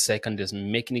 and the second is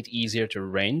making it easier to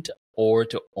rent or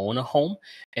to own a home,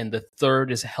 and the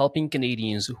third is helping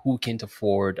Canadians who can't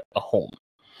afford a home.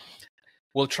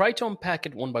 We'll try to unpack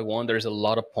it one by one. There's a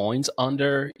lot of points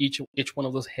under each one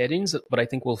of those headings, but I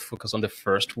think we'll focus on the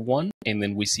first one, and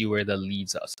then we see where that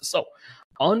leads us. So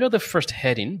under the first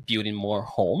heading, building more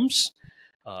homes,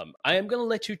 I am going to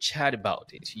let you chat about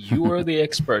it. You are the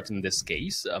expert in this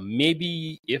case.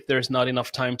 Maybe if there's not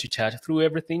enough time to chat through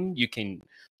everything, you can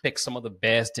pick some of the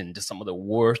best and just some of the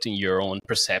worst in your own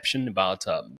perception about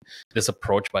this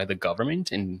approach by the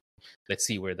government, and let's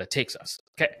see where that takes us.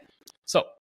 Okay, so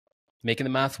making the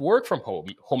math work from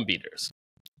home builders.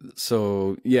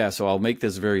 So I'll make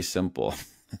this very simple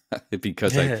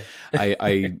because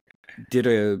I did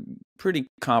a pretty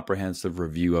comprehensive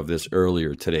review of this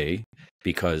earlier today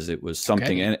because it was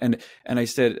something, and I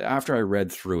said, after I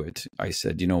read through it, I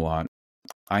said, you know what,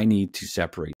 I need to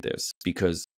separate this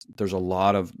because there's a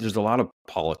lot of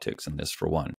politics in this, for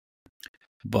one.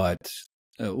 But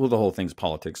well, the whole thing's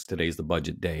politics. Today's the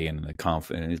budget day, and the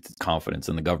confidence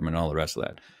in the government and all the rest of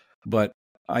that. But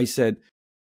I said,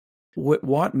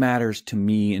 what matters to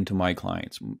me and to my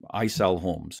clients? I sell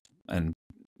homes, and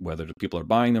whether the people are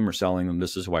buying them or selling them,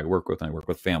 this is who I work with, and I work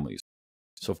with families.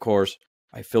 So of course,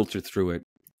 I filtered through it.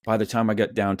 By the time I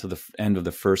got down to the end of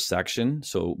the first section,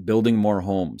 so building more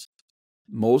homes,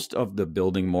 most of the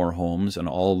building more homes and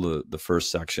all the first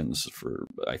sections,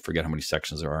 I forget how many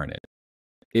sections there are in it,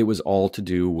 it was all to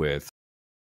do with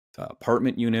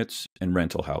apartment units and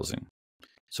rental housing.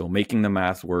 So making the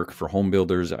math work for home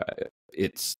builders,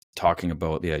 it's talking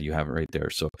about, you have it right there.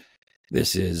 So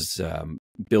this is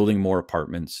building more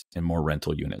apartments and more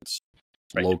rental units,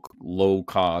 right. Low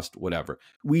cost, whatever.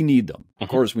 We need them. Of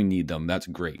course we need them. That's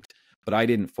great. But I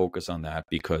didn't focus on that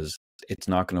because it's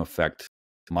not going to affect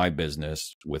my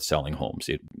business with selling homes.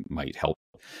 It might help,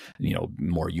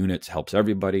 more units helps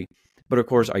everybody. But of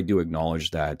course, I do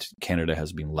acknowledge that Canada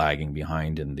has been lagging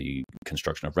behind in the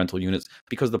construction of rental units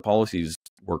because the policies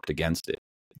worked against it.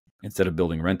 Instead of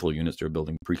building rental units, they're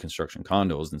building pre-construction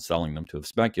condos and selling them to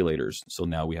speculators. So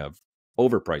now we have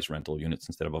overpriced rental units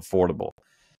instead of affordable.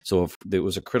 So if there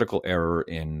was a critical error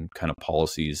in kind of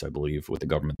policies, I believe, with the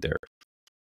government there.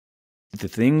 The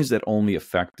things that only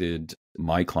affected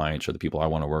my clients or the people I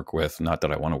want to work with, not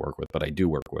that I want to work with, but I do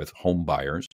work with, home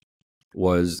buyers,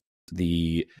 was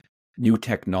the new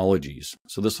technologies.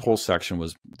 So this whole section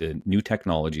was the new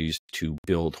technologies to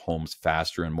build homes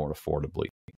faster and more affordably.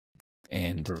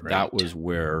 And that was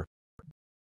where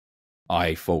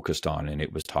I focused on. And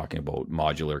it was talking about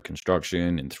modular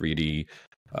construction and 3D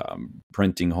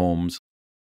printing homes.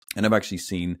 And I've actually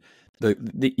seen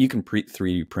you can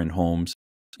 3D print homes,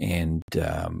 and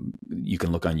you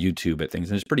can look on YouTube at things.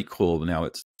 And it's pretty cool. Now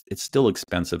it's still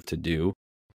expensive to do,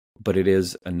 but it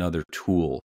is another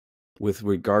tool. With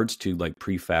regards to like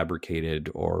prefabricated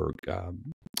or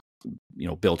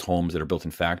built homes that are built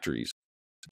in factories,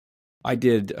 I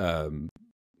did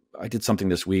something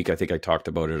this week. I think I talked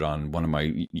about it on one of my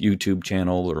YouTube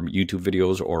channel or YouTube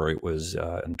videos, or it was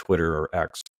on Twitter or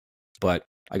X. But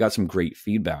I got some great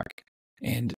feedback.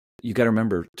 And you got to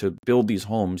remember, to build these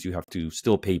homes, you have to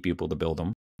still pay people to build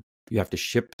them. You have to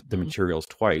ship the materials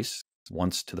twice,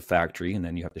 once to the factory, and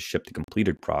then you have to ship the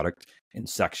completed product in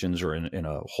sections or in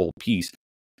a whole piece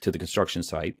to the construction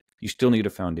site. You still need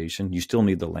a foundation. You still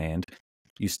need the land.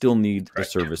 You still need the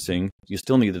servicing. You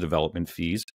still need the development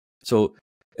fees. So,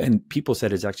 and people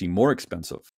said it's actually more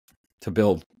expensive to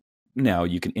build. Now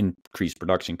you can increase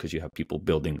production because you have people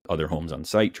building other homes on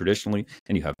site traditionally,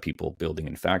 and you have people building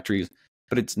in factories,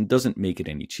 but it doesn't make it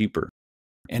any cheaper.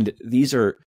 And these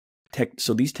are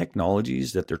so these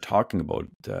technologies that they're talking about,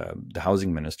 the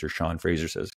housing minister, Sean Fraser,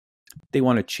 says they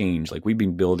want to change. Like, we've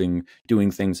been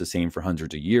doing things the same for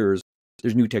hundreds of years.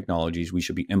 There's new technologies. We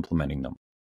should be implementing them.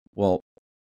 Well,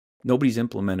 nobody's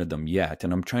implemented them yet.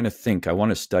 And I'm trying to think, I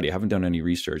want to study. I haven't done any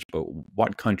research, but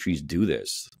what countries do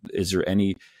this? Is there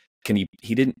any,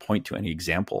 he didn't point to any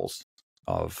examples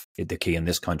of, okay, in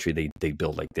this country, they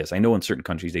build like this. I know in certain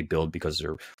countries they build because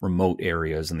they're remote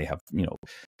areas and they have,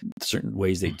 certain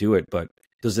ways they do it. But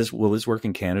will this work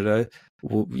in Canada?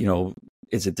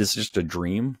 Is this just a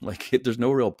dream? Like, there's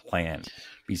no real plan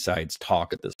besides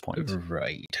talk at this point.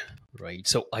 Right.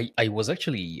 So I was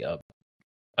actually,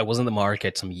 I was in the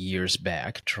market some years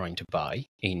back trying to buy,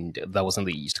 and that was on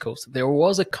the East Coast. There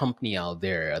was a company out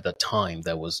there at the time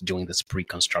that was doing this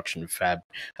pre-construction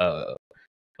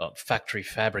factory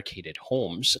fabricated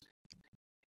homes.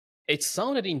 It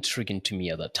sounded intriguing to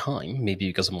me at that time, maybe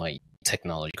because of my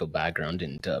technological background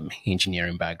and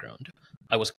engineering background.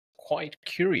 I was quite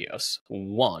curious,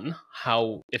 one,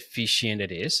 how efficient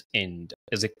it is, and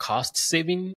is it cost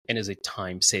saving, and is it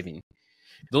time saving?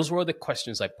 Those were the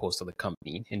questions I posed to the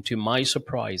company. And to my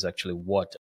surprise, actually,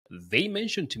 what they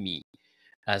mentioned to me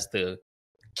as the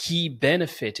key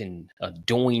benefit in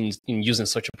using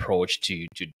such approach to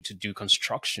do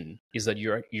construction is that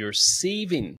you're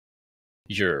saving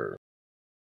your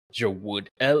wood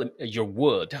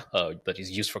that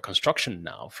is used for construction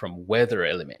now from weather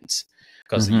elements,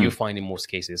 because you find in most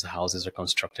cases houses are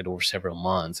constructed over several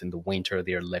months. In the winter,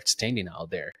 they are left standing out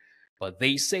there. But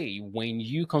they say when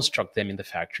you construct them in the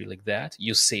factory like that,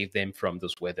 you save them from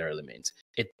those weather elements.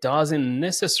 It doesn't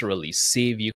necessarily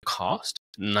save you cost,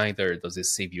 neither does it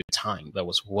save you time. That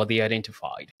was what they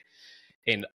identified.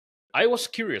 And I was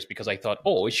curious because I thought,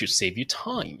 oh, it should save you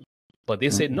time. But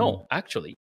they said no,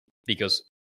 actually, because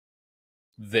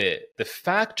the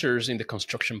factors in the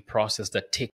construction process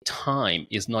that take time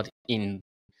is not in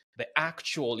the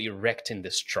actual erecting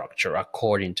the structure.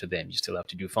 According to them, you still have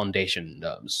to do foundation,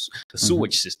 the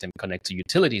sewage system, connect to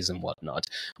utilities and whatnot.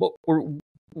 But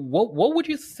what would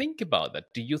you think about that?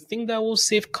 Do you think that will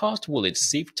save cost? Will it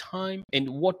save time? And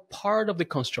what part of the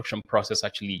construction process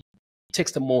actually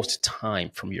takes the most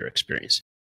time from your experience?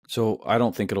 So I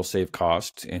don't think it'll save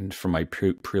cost, and from my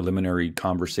preliminary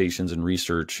conversations and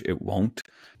research, it won't.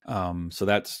 So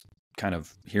that's kind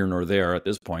of here nor there at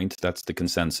this point. That's the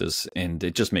consensus, and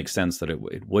it just makes sense that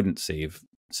it wouldn't save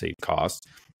cost.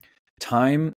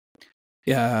 Time,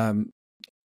 it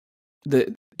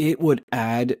would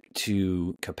add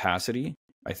to capacity.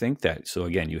 I think that, so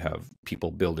again, you have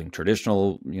people building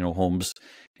traditional, homes,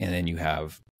 and then you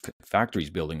have factories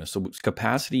building this. So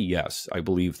capacity, yes, I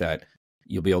believe that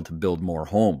you'll be able to build more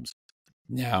homes.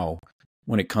 Now,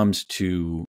 when it comes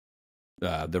to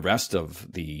the rest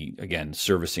of the, again,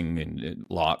 servicing and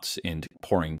lots and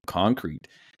pouring concrete,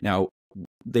 now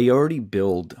they already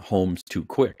build homes too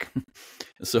quick.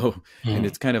 So, and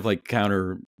it's kind of like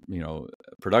counter,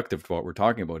 productive to what we're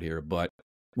talking about here. But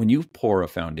when you pour a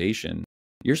foundation,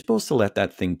 you're supposed to let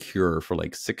that thing cure for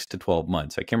like 6 to 12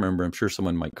 months. I can't remember. I'm sure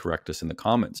someone might correct us in the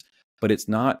comments, but it's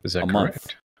not a month.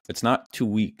 It's not 2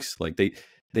 weeks. Like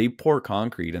they pour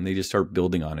concrete and they just start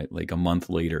building on it like a month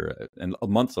later. And a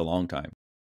month's a long time.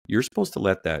 You're supposed to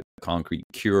let that concrete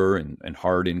cure and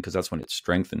harden, because that's when it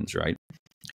strengthens, right?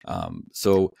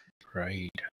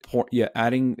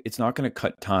 Adding, it's not going to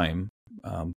cut time,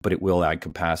 but it will add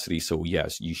capacity. So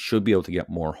yes, you should be able to get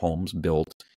more homes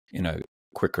built in a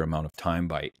quicker amount of time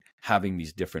by having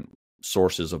these different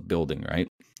sources of building, right?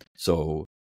 So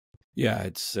yeah,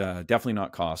 it's definitely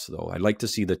not cost, though. I'd like to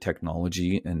see the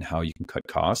technology and how you can cut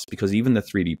costs, because even the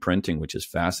 3D printing, which is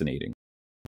fascinating,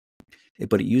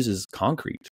 but it uses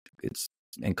concrete.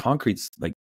 And concrete's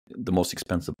like the most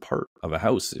expensive part of a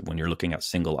house when you're looking at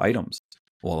single items,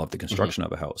 of the construction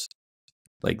of a house.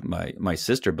 Like my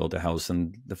sister built a house,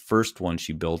 and the first one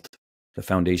she built, the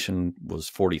foundation was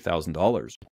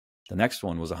 $40,000. The next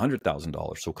one was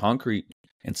 $100,000. So concrete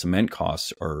and cement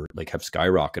costs have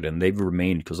skyrocketed, and they've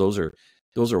remained, because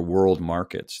those are world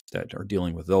markets that are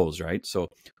dealing with those, right? So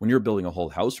when you're building a whole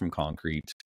house from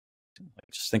concrete,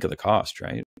 just think of the cost,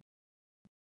 right?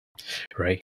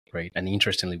 Right. And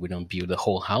interestingly, we don't build the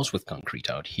whole house with concrete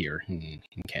out here in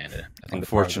Canada. I think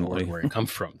unfortunately, where it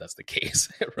comes from, that's the case.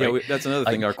 Right? Yeah, that's another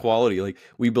thing. Our quality, like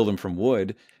we build them from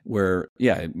wood. Where,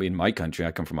 in my country,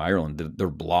 I come from Ireland. They're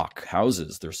block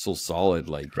houses. They're so solid.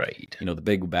 Like, right. The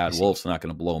big bad wolf's not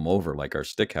going to blow them over like our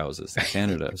stick houses in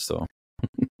Canada. So.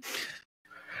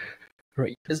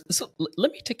 Right. So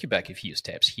let me take you back a few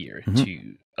steps here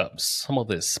to some of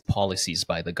these policies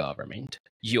by the government.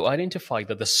 You identify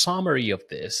that the summary of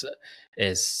this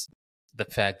is the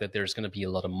fact that there's going to be a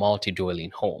lot of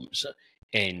multi-dwelling homes.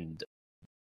 And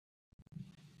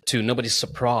to nobody's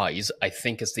surprise, I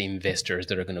think it's the investors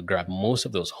that are going to grab most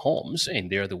of those homes,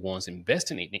 and they're the ones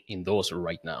investing in those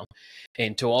right now.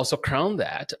 And to also crown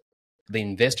that, the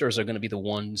investors are going to be the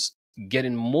ones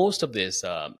getting most of this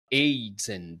aids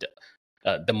and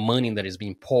the money that is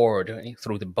being poured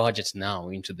through the budgets now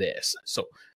into this. So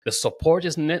the support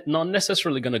is not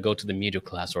necessarily going to go to the middle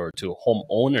class or to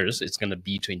homeowners. It's going to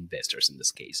be to investors in this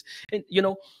case. And,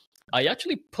 I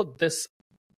actually put this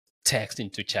text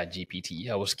into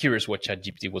ChatGPT. I was curious what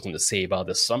ChatGPT was going to say about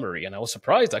the summary. And I was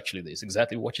surprised, actually, this is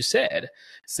exactly what you said. It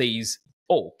says,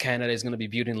 Canada is going to be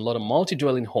building a lot of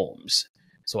multi-dwelling homes.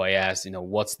 So I asked,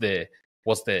 what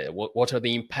are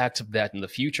the impacts of that in the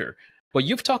future? But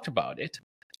you've talked about it.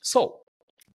 So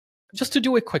just to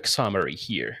do a quick summary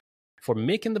here, for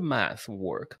making the math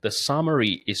work, the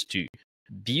summary is to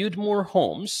build more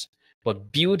homes,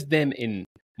 but build them in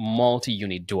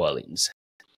multi-unit dwellings.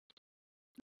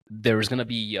 There's going to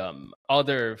be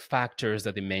other factors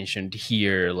that they mentioned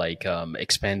here, like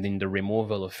expanding the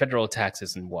removal of federal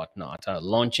taxes and whatnot,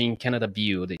 launching Canada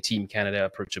Build, a Team Canada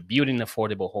approach to building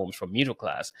affordable homes for middle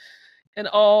class, and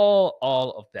all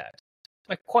of that.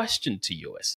 My question to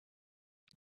you is,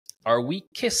 are we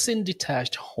kissing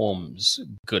detached homes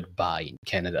goodbye in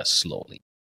Canada slowly?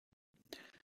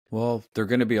 Well, they're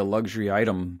going to be a luxury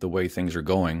item the way things are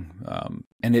going.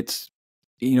 And it's,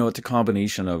 it's a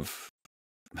combination of,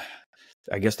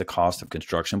 I guess, the cost of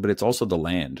construction, but it's also the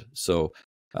land. So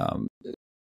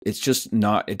it's just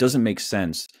not, it doesn't make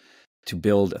sense to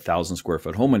build 1,000 square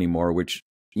foot home anymore, which,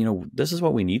 you know, this is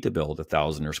what we need to build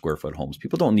 1,000 or square foot homes.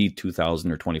 People don't need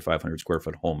 2,000 or 2,500 square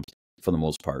foot homes for the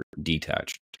most part,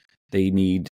 detached. They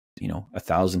need, you know,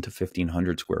 1,000 to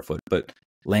 1,500 square foot, but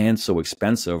land's so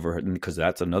expensive, or because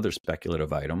that's another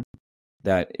speculative item,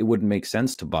 that it wouldn't make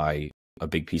sense to buy a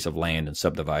big piece of land and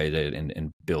subdivide it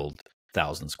and build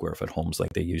 1,000 square foot homes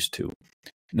like they used to.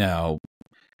 Now,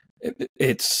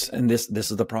 this is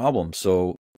the problem.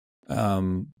 So,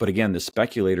 but again, the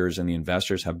speculators and the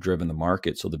investors have driven the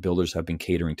market. So the builders have been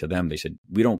catering to them. They said,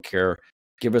 we don't care.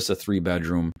 Give us a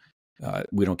 3-bedroom.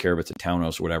 We don't care if it's a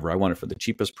townhouse or whatever. I want it for the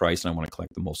cheapest price, and I want to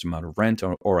collect the most amount of rent,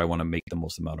 or I want to make the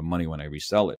most amount of money when I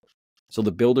resell it. So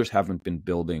the builders haven't been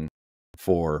building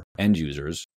for end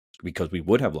users, because we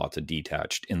would have lots of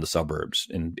detached in the suburbs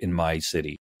in my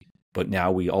city. But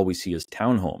now we always see as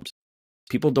townhomes.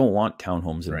 People don't want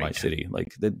townhomes in my city.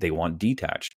 Like they want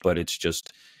detached, but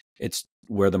it's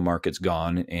where the market's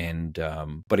gone. And,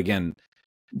 but again,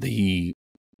 the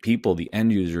people, the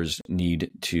end users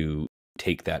need to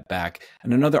take that back.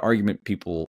 And another argument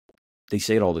they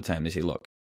say it all the time. They say, look,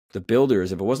 the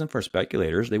builders, if it wasn't for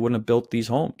speculators, they wouldn't have built these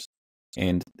homes.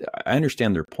 And I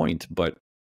understand their point, but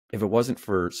if it wasn't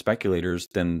for speculators,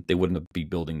 then they wouldn't be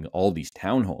building all these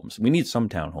townhomes. We need some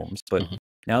townhomes, but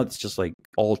now it's just like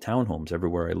all townhomes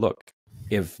everywhere I look.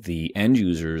 If the end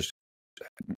users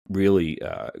really,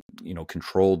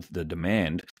 controlled the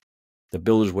demand, the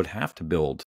builders would have to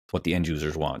build what the end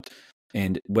users want.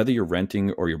 And whether you're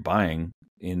renting or you're buying,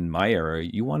 in my area,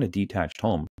 you want a detached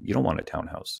home. You don't want a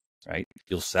townhouse, right?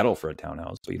 You'll settle for a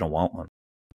townhouse, but you don't want one.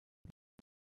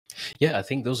 Yeah, I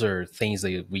think those are things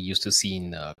that we used to see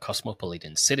in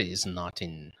cosmopolitan cities, not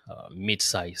in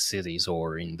mid-sized cities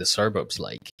or in the suburbs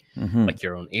like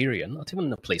your own area. Not even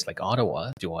in a place like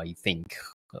Ottawa do I think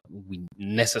we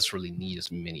necessarily need as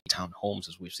many townhomes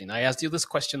as we've seen. I asked you this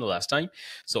question the last time,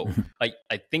 so I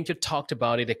think you talked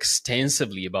about it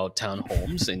extensively about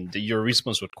townhomes, and your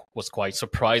response was quite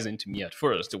surprising to me at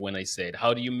first when I said,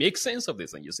 how do you make sense of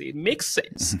this? And you say, it makes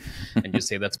sense. And you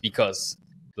say that's because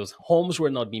those homes were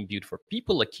not being built for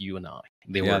people like you and I.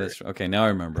 They were that's okay. Now I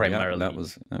remember. Primarily, that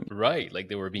was right. Like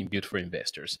they were being built for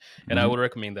investors. And I would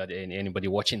recommend that anybody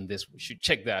watching this should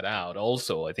check that out.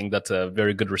 Also, I think that's a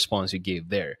very good response you gave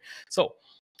there. So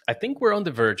I think we're on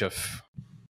the verge of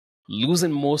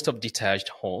losing most of detached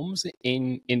homes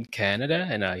in Canada,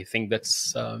 and I think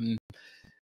that's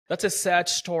a sad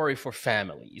story for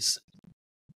families,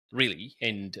 really.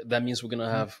 And that means we're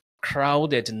gonna have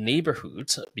crowded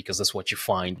neighborhoods, because that's what you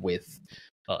find with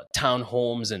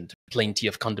townhomes and plenty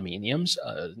of condominiums,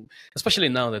 especially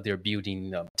now that they're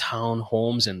building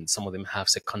townhomes, and some of them have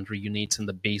secondary units in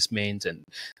the basement and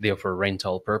they're for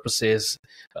rental purposes.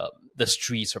 The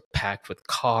streets are packed with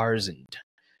cars, and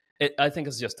I think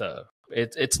it's just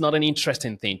it's not an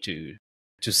interesting thing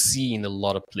to see in a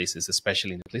lot of places,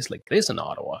 especially in a place like this in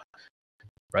Ottawa,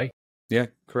 right? Yeah,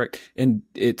 correct. And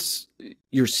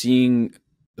you're seeing,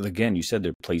 again, you said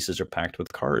their places are packed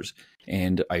with cars.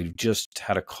 And I just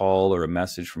had a call or a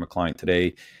message from a client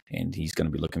today, and he's going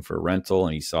to be looking for a rental,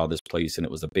 and he saw this place and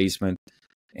it was a basement.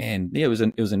 And yeah,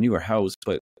 it was a newer house,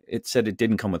 but it said it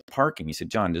didn't come with parking. He said,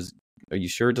 John, are you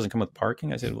sure it doesn't come with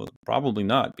parking? I said, well, probably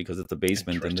not, because it's a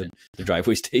basement and the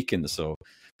driveway's taken. So,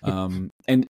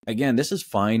 and again, this is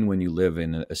fine when you live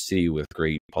in a city with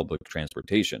great public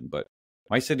transportation, but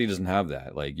my city doesn't have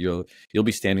that. Like you'll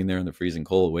be standing there in the freezing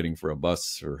cold waiting for a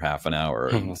bus for half an hour.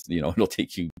 And, it'll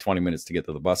take you 20 minutes to get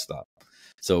to the bus stop.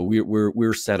 So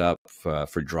we're set up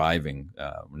for driving,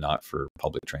 not for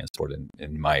public transport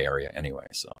in my area anyway.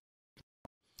 So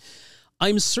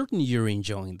I'm certain you're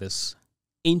enjoying this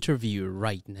interview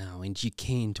right now, and you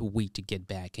can't wait to get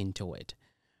back into it.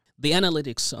 The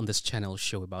analytics on this channel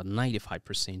show about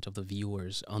 95% of the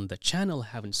viewers on the channel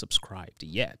haven't subscribed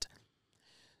yet.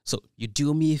 So you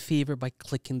do me a favor by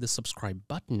clicking the subscribe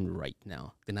button right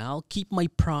now. Then I'll keep my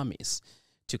promise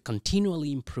to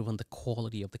continually improve on the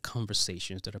quality of the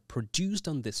conversations that are produced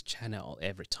on this channel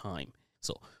every time.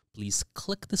 So please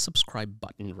click the subscribe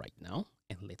button right now,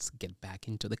 and let's get back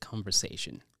into the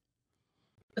conversation.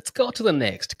 Let's go to the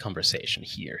next conversation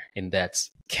here, and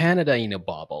that's Canada in a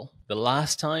bubble. The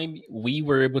last time we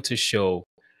were able to show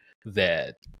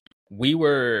that we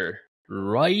were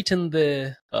right in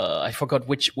the I forgot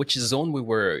which zone we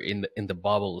were in the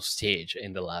bubble stage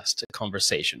in the last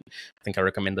conversation. I think I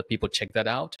recommend that people check that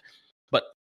out. But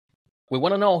we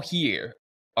want to know here,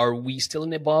 are we still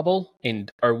in a bubble,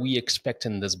 and are we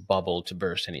expecting this bubble to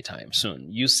burst anytime soon?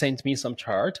 You sent me some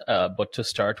chart, but to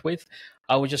start with,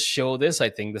 I will just show this. I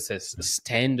think this is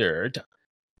standard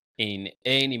in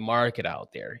any market out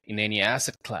there, in any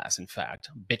asset class, in fact,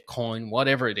 Bitcoin,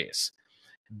 whatever it is,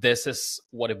 this is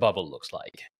what a bubble looks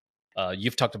like.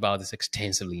 You've talked about this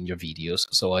extensively in your videos,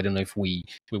 so I don't know if we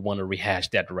want to rehash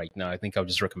that right now. I think I'll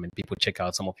just recommend people check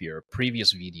out some of your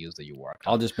previous videos that you worked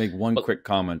on. I'll just make one quick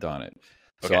comment on it.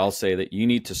 So Okay. I'll say that you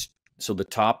need to, so the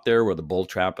top there where the bull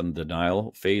trap and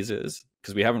denial phase is,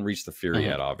 because we haven't reached the fear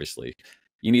yet, obviously.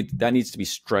 That needs to be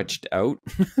stretched out,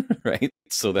 right?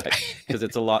 So that, because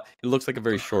it's a lot, it looks like a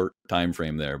very short time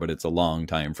frame there, but it's a long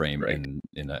time frame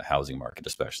in a housing market,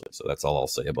 especially. So that's all I'll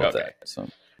say about that. So.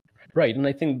 Right, and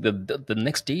I think the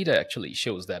next data actually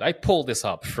shows that. I pulled this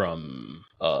up from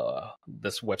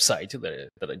this website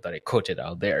that I quoted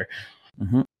out there,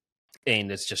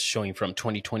 and it's just showing from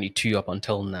 2022 up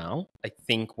until now. I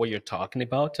think what you're talking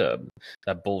about,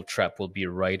 that bull trap will be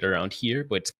right around here,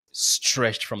 but it's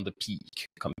stretched from the peak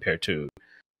compared to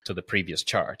the previous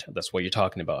chart. That's what you're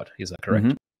talking about. Is that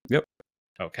correct? Yep.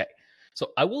 Okay.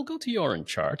 So I will go to your own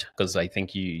chart because I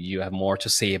think you have more to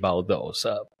say about those.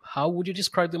 How would you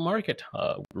describe the market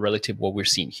relative to what we're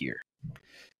seeing here?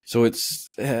 So it's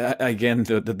again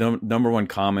the number one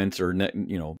comment or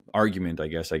argument I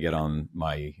guess I get on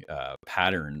my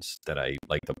patterns that I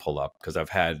like to pull up, because I've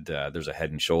had there's a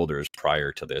head and shoulders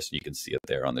prior to this. You can see it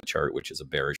there on the chart, which is a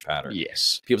bearish pattern.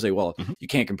 Yes. People say, well, you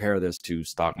can't compare this to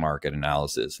stock market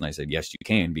analysis, and I said, yes, you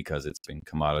can, because it's been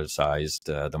commoditized,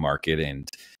 the market, and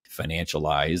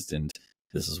financialized, and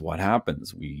this is what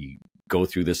happens. We go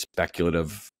through this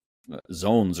speculative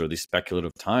zones or these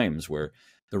speculative times where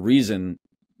the reason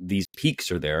these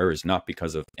peaks are there is not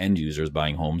because of end users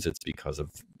buying homes, it's because of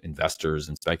investors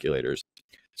and speculators.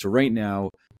 So right now,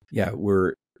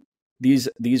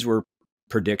 these were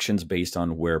predictions based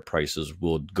on where prices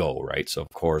will go, right? So of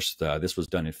course, this was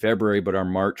done in February, but our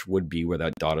March would be where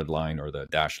that dotted line or the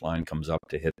dashed line comes up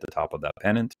to hit the top of that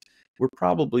pennant. We're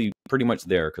probably pretty much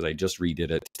there, because I just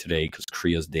redid it today because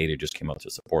Korea's data just came out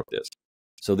to support this.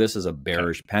 So this is a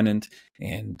bearish pennant,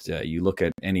 and you look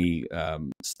at any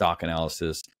stock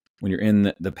analysis, when you're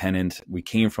in the pennant, we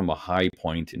came from a high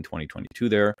point in 2022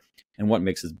 there, and what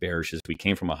makes us bearish is we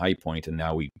came from a high point, and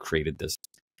now we created this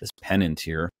pennant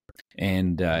here,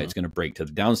 and it's going to break to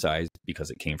the downside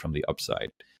because it came from the upside.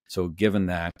 So given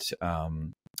that,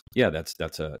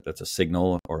 that's a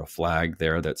signal or a flag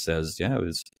there that says,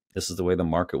 this is the way the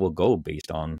market will go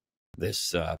based on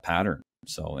this pattern.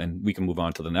 So, and we can move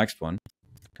on to the next one.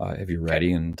 If you're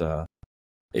ready, and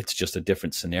it's just a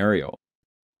different scenario.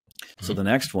 So the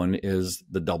next one is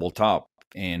the double top,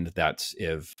 and that's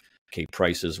if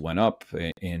prices went up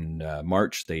in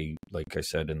March, they, like I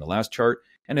said in the last chart,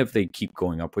 and if they keep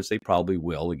going up, which they probably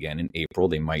will again in April,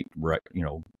 they might,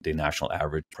 the national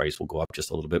average price will go up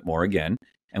just a little bit more again,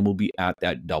 and we'll be at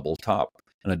that double top.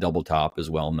 And a double top is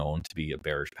well known to be a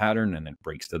bearish pattern, and it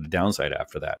breaks to the downside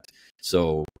after that.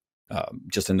 So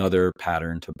just another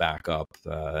pattern to back up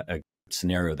a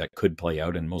scenario that could play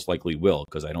out, and most likely will,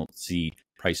 because I don't see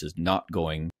prices not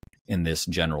going in this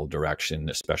general direction,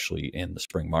 especially in the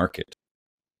spring market.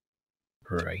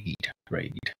 Right.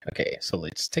 Okay, so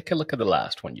let's take a look at the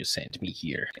last one you sent me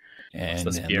here. And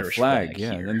the flag,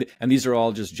 and these are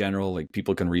all just general, like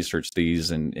people can research these,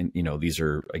 and these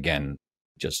are, again,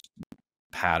 just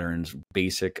patterns,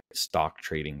 basic stock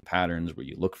trading patterns where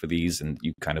you look for these and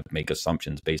you kind of make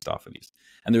assumptions based off of these.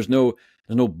 And there's no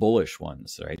bullish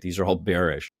ones, right? These are all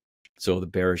bearish. So the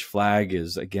bearish flag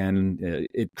is, again,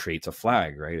 it creates a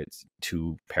flag, right? It's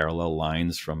two parallel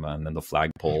lines from, and then the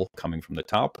flagpole coming from the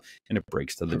top, and it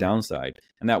breaks to the downside.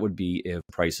 And that would be if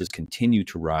prices continue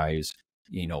to rise,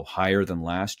 higher than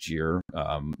last year,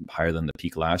 higher than the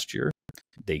peak last year.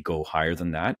 They go higher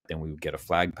than that, then we would get a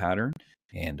flag pattern.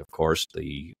 And of course,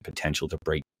 the potential to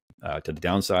break to the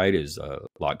downside is a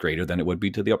lot greater than it would be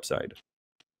to the upside.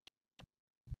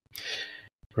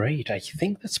 Right. I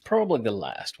think that's probably the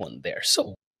last one there.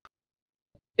 So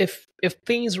if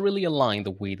things really align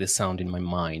the way they sound in my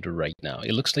mind right now,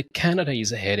 it looks like Canada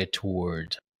is headed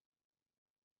toward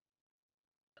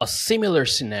a similar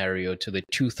scenario to the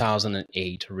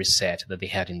 2008 reset that they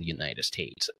had in the United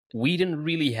States. We didn't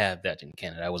really have that in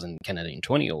Canada. I was in Canada in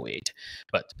 2008,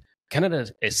 but Canada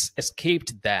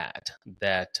escaped that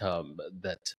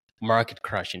market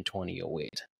crash in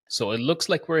 2008. So it looks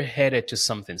like we're headed to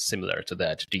something similar to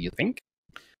that. Do you think?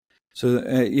 So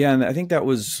and I think that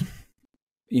was,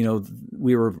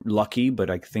 we were lucky, but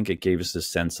I think it gave us this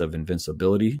sense of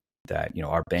invincibility that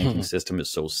our banking system is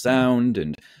so sound,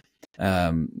 and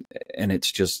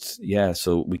it's just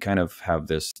So we kind of have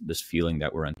this feeling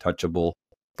that we're untouchable.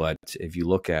 But if you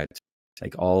look at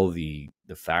like all the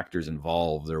the factors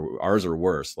involved, ours are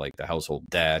worse, like the household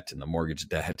debt and the mortgage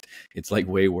debt. It's like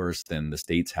way worse than the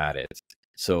States had it.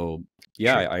 So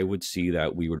yeah, Sure. I would see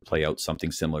that we would play out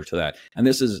something similar to that. And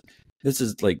this is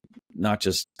like not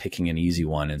just picking an easy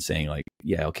one and saying like,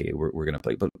 yeah, okay, we're going to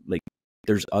play, but like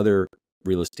there's other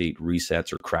real estate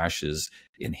resets or crashes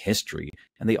in history,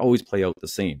 and they always play out the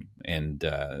same. And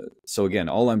so again,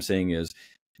 all I'm saying is,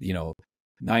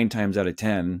 9 times out of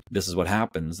 10, this is what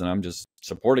happens. And I'm just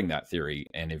supporting that theory.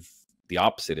 And if the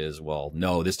opposite is, well,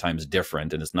 no, this time is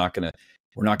different and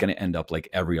we're not going to end up like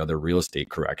every other real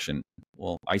estate correction.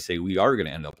 Well, I say we are going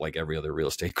to end up like every other real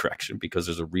estate correction, because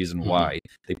there's a reason why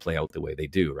they play out the way they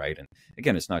do. Right. And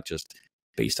again, it's not just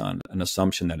based on an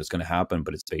assumption that it's going to happen,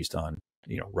 but it's based on,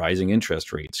 rising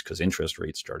interest rates, because interest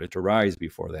rates started to rise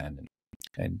before then,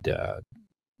 and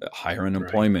higher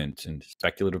unemployment and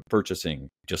speculative purchasing,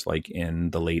 just like in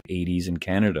the late 80s in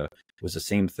Canada was the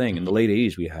same thing. In the late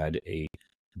 80s, we had a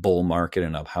bull market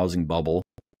and a housing bubble,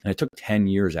 and it took 10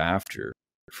 years after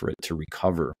for it to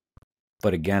recover.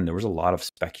 But again, there was a lot of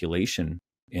speculation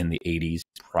in the 80s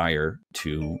prior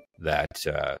to that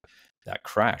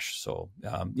crash. So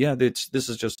this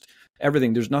is just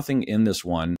everything. There's nothing in this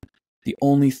one. The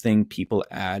only thing people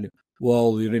add,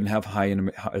 well, we didn't have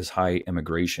as high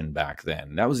immigration back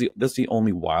then. That's the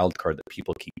only wild card that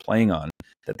people keep playing on,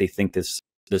 that they think this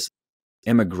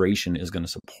immigration is going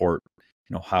to support,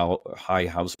 how high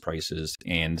house prices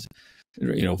and,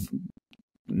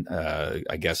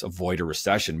 I guess avoid a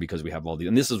recession, because we have all these,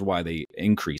 and this is why they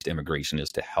increased immigration, is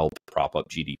to help prop up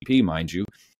GDP, mind you,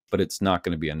 but it's not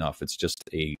going to be enough. It's just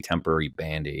a temporary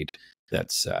Band-Aid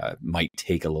that's might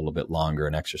take a little bit longer,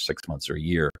 an extra 6 months or a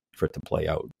year for it to play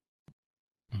out.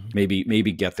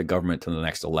 Maybe get the government to the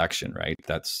next election, right?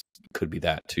 Could be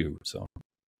that too. So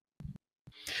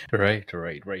Right.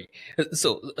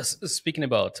 So speaking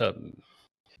about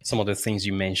some of the things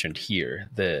you mentioned here,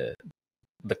 the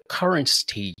current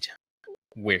state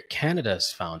where Canada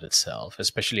has found itself,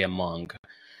 especially among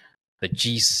the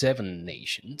G7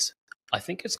 nations, I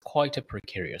think it's quite a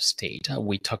precarious state.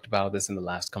 We talked about this in the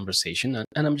last conversation,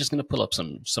 and I'm just going to pull up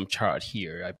some chart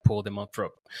here. I pulled them up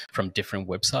from different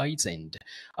websites, and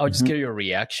I'll just get your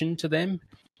reaction to them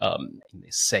in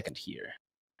a second here.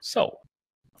 So,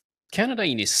 Canada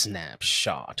in a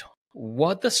snapshot.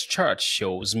 What this chart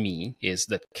shows me is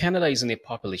that Canada is in a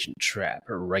population trap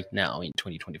right now in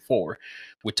 2024.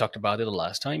 We talked about it the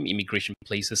last time. Immigration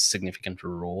plays a significant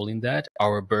role in that.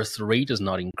 Our birth rate is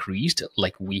not increased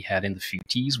like we had in the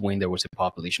 50s when there was a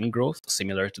population growth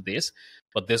similar to this.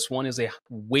 But this one is a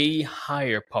way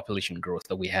higher population growth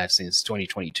that we had since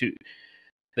 2022.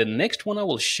 The next one I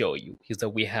will show you is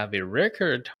that we have a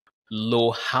record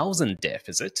low housing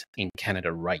deficit in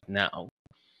Canada right now.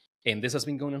 And this has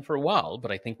been going on for a while,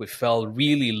 but I think we fell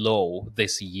really low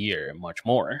this year, much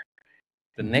more.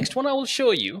 The next one I will show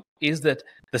you is that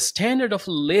the standard of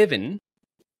living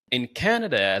in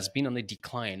Canada has been on a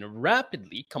decline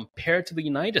rapidly compared to the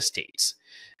United States.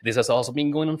 This has also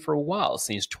been going on for a while,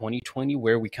 since 2020,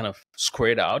 where we kind of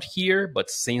squared out here.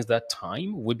 But since that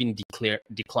time, we've been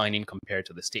declining compared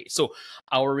to the States. So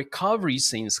our recovery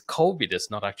since COVID is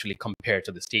not actually compared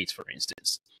to the States, for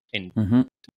instance. And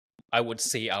I would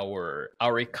say our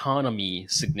economy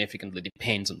significantly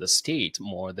depends on the state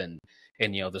more than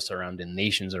any other surrounding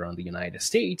nations around the United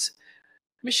States.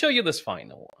 Let me show you this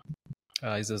final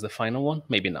one. Is this the final one?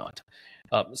 Maybe not.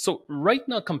 So right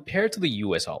now, compared to the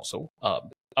US also,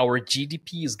 our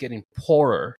GDP is getting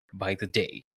poorer by the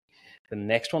day. The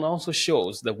next one also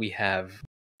shows that we have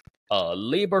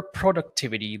labor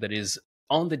productivity that is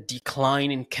on the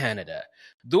decline in Canada.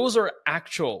 Those are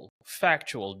actual,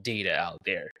 factual data out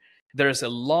there. There's a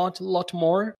lot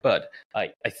more, but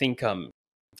I think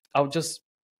I'll just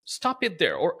stop it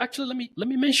there. Or actually, let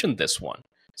me mention this one.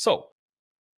 So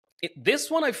this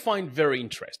one I find very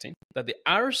interesting, that the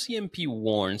RCMP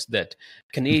warns that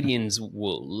Canadians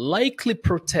will likely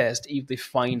protest if they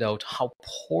find out how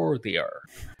poor they are.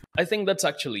 I think that's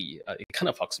actually a kind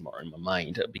of oxymoron in my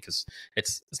mind, because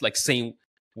it's like saying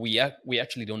we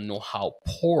actually don't know how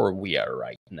poor we are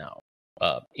right now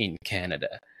in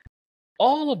Canada.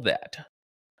 All of that,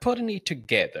 putting it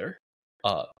together,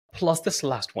 plus this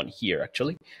last one here,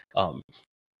 actually,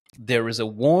 there is a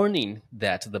warning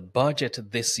that the budget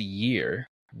this year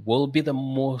will be the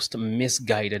most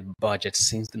misguided budget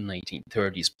since the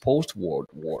 1930s, post-World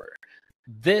War.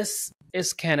 This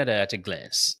is Canada at a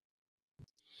glance.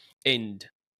 And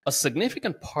a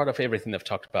significant part of everything I've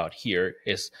talked about here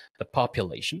is the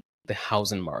population, the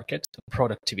housing market, the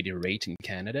productivity rate in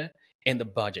Canada, and the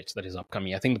budget that is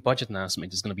upcoming. I think the budget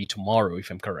announcement is going to be tomorrow, if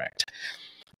I'm correct.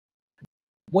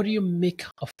 What do you make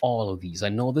of all of these? I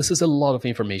know this is a lot of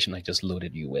information I just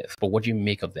loaded you with, but what do you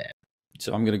make of that?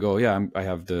 So I'm going to go, I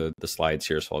have the slides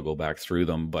here, so I'll go back through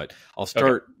them, but I'll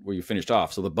start where you finished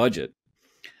off. So the budget.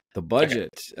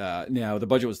 Now the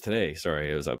budget was today.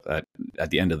 Sorry, it was up at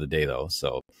the end of the day though.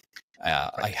 So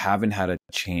I haven't had a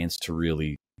chance to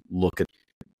really look at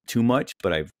too much,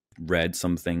 but I've read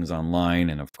some things online,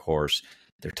 and of course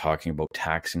they're talking about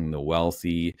taxing the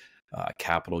wealthy.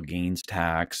 Capital gains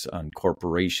tax on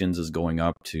corporations is going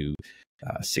up to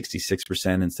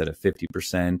 66% instead of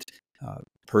 50%.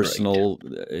 Personal,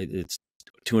 it's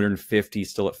 250,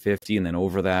 still at 50, and then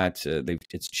over that,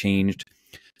 it's changed.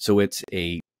 So it's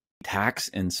a tax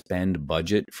and spend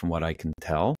budget, from what I can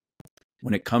tell.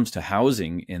 When it comes to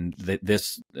housing, and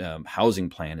this housing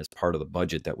plan is part of the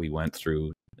budget that we went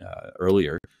through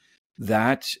earlier,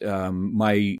 that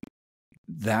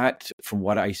from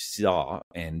what I saw,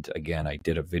 and again, I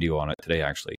did a video on it today,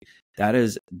 actually, that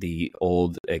is the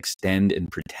old extend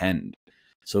and pretend.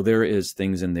 So there is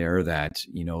things in there that,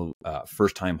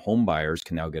 first-time home buyers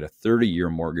can now get a 30-year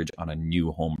mortgage on a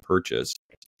new home purchase.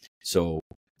 So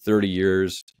 30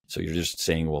 years. So you're just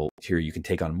saying, well, here you can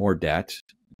take on more debt,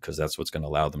 because that's what's going to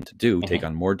allow them to do, take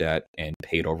on more debt and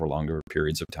pay it over longer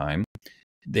periods of time.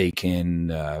 They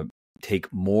can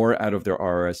take more out of their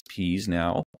RSPs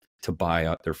now to buy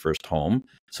out their first home.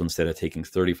 So instead of taking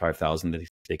 $35,000,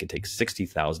 they can take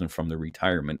 $60,000 from the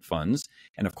retirement funds.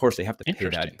 And of course, they have to pay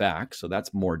that back. So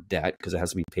that's more debt, because it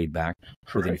has to be paid back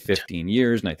within 15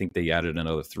 years. And I think they added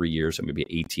another 3 years, so maybe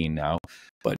 18 now.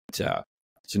 But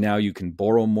so now you can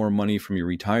borrow more money from your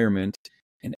retirement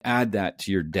and add that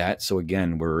to your debt. So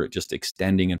again, we're just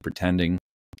extending and pretending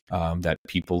that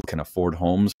people can afford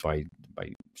homes by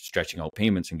stretching out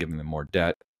payments and giving them more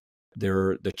debt.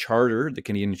 The charter, the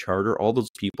Canadian charter, all those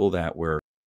people that were,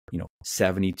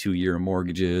 72-year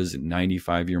mortgages and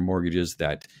 95-year mortgages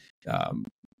that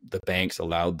the banks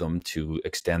allowed them to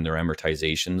extend their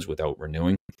amortizations without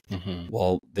renewing.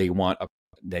 Well, they want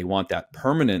that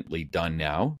permanently done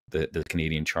now, the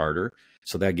Canadian charter.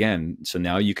 So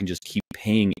now you can just keep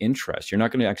paying interest. You're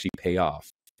not going to actually pay off.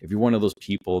 If you're one of those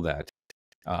people that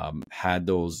had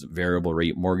those variable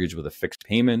rate mortgage with a fixed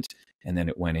payment, and then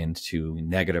it went into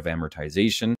negative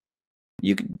amortization,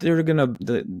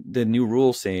 the new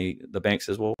rules say, the bank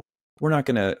says, well, we're not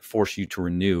going to force you to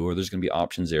renew, or there's going to be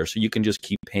options there. So you can just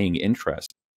keep paying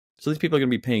interest. So these people are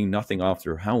going to be paying nothing off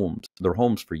their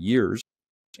homes for years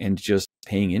and just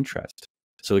paying interest.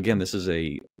 So again, this is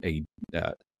a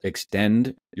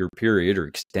extend your period, or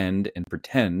extend and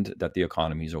pretend that the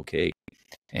economy is okay.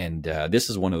 And this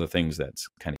is one of the things that's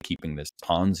kind of keeping this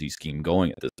Ponzi scheme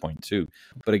going at this point too.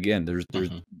 But again, there's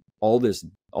all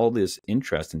this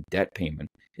interest and debt payment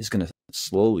is going to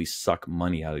slowly suck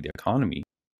money out of the economy,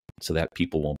 so that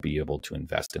people won't be able to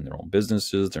invest in their own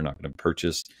businesses. They're not going to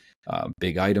purchase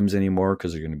big items anymore,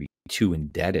 because they're going to be too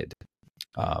indebted.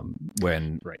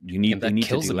 When you need, they need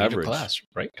to deleverage. Class,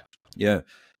 right? Yeah.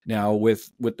 Now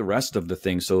with the rest of the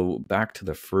things, so back to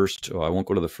the first, I won't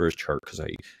go to the first chart because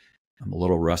I'm a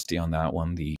little rusty on that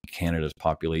one, the Canada's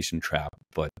population trap.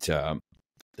 But the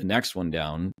next one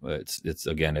down, it's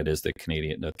again, it is the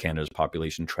Canada's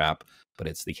population trap, but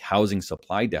it's the housing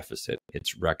supply deficit.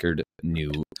 It's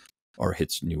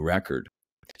hits new record.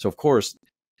 So of course,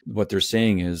 what they're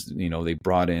saying is, they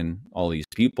brought in all these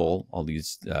people, all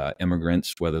these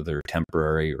immigrants, whether they're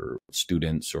temporary or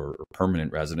students or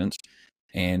permanent residents.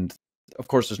 And of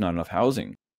course, there's not enough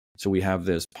housing. So we have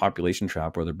this population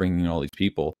trap where they're bringing in all these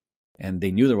people, and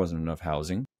they knew there wasn't enough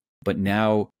housing, but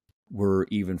now we're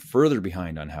even further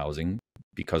behind on housing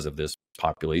because of this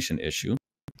population issue.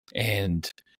 And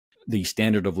the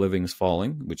standard of living is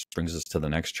falling, which brings us to the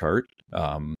next chart,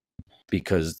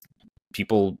 because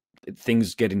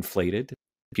things get inflated.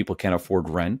 People can't afford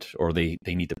rent, or they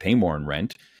need to pay more in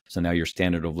rent. So now your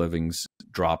standard of living's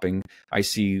dropping. I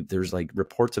see there's like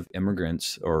reports of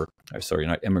immigrants,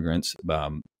 not immigrants,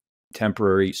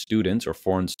 temporary students or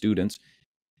foreign students.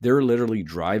 They're literally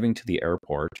driving to the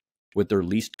airport with their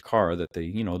leased car that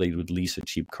they would lease a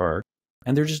cheap car,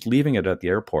 and they're just leaving it at the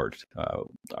airport.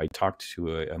 I talked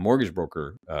to a mortgage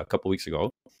broker a couple of weeks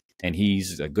ago, and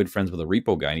he's good friends with a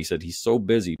repo guy, and he said he's so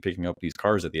busy picking up these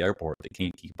cars at the airport, they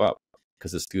can't keep up,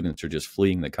 because the students are just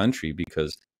fleeing the country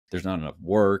because there's not enough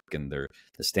work, and the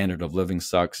standard of living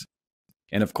sucks.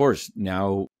 And of course,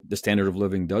 now the standard of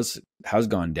living has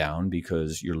gone down,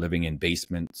 because you're living in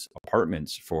basement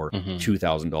apartments for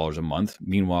 $2,000 a month.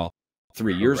 Meanwhile,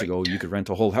 3 years ago, you could rent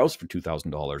a whole house for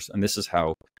 $2,000. And this is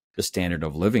how the standard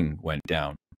of living went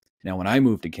down. Now, when I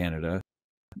moved to Canada,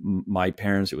 my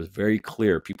parents, it was very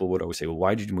clear. People would always say, well,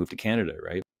 why did you move to Canada,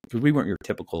 right? because we weren't your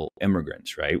typical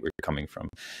immigrants, right? We're coming from,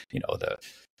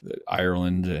 the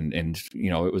Ireland, and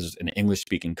it was an English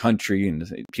speaking country,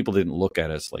 and people didn't look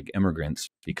at us like immigrants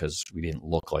because we didn't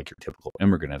look like your typical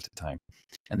immigrant at the time.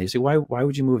 And they say, why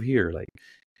would you move here? Like,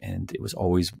 and it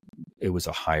was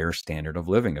a higher standard of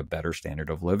living, a better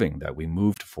standard of living that we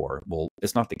moved for. Well,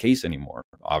 it's not the case anymore,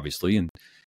 obviously. And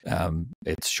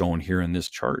it's shown here in this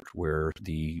chart where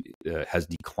has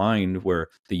declined, where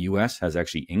the U.S. has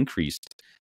actually increased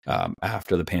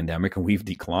after the pandemic, and we've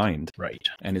declined. Right.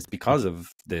 And it's because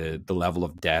of the level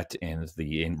of debt and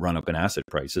the run up in asset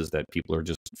prices that people are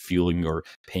just fueling or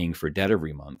paying for debt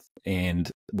every month. And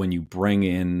when you bring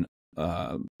in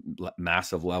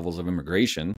massive levels of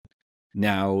immigration,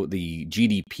 now the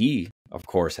GDP, of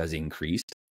course, has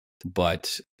increased,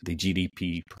 but the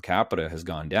GDP per capita has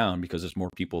gone down because there's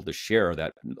more people to share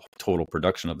that total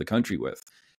production of the country with.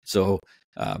 So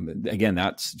again,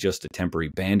 that's just a temporary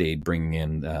Band-Aid, bringing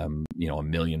in, 1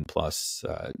 million plus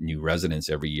new residents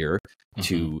every year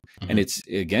and it's,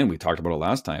 again, we talked about it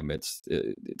last time. It's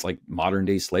like modern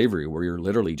day slavery, where you're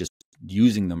literally just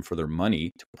using them for their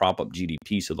money to prop up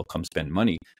GDP so they'll come spend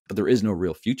money, but there is no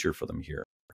real future for them here.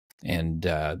 And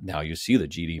now you see the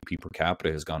GDP per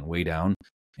capita has gone way down,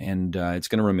 and it's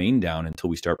going to remain down until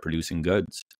we start producing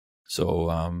goods. So,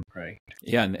 right.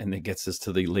 Yeah, and it gets us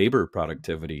to the labor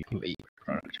productivity. Right.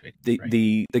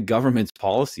 The government's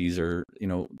policies are,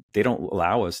 they don't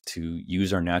allow us to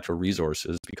use our natural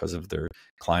resources because of their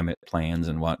climate plans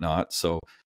and whatnot. So,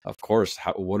 of course,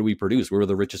 what do we produce? We're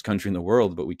the richest country in the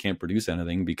world, but we can't produce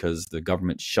anything because the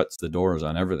government shuts the doors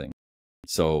on everything.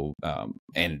 So,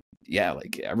 and yeah,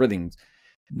 like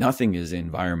nothing is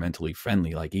environmentally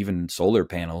friendly. Like even solar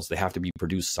panels, they have to be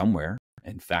produced somewhere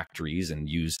in factories and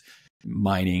use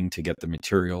mining to get the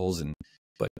materials.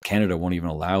 But Canada won't even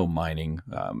allow mining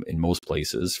in most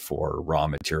places for raw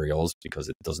materials because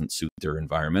it doesn't suit their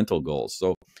environmental goals.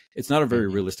 So it's not a very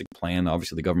realistic plan.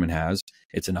 Obviously, the government has.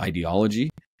 It's an ideology,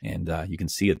 and you can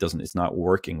see it's not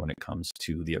working when it comes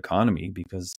to the economy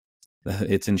because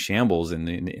it's in shambles, and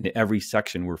in every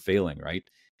section we're failing, right?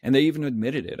 And they even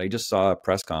admitted it. I just saw a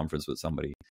press conference with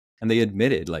somebody, and they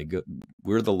admitted, like,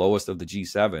 we're the lowest of the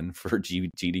G7 for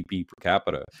GDP per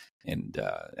capita, and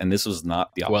this was not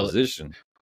the opposition.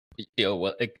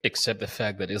 Except the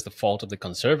fact that it's the fault of the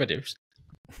Conservatives.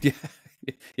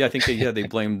 Yeah, I think they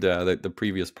blamed the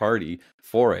previous party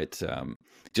for it.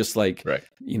 Just like, right.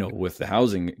 With the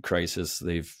housing crisis,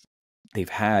 they've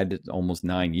had almost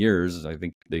 9 years. I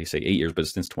think they say 8 years, but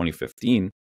since 2015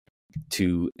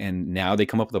 and now they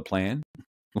come up with a plan.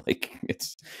 Like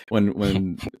it's when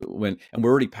and we're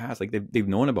already past, like they've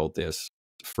known about this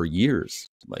for years.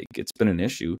 Like it's been an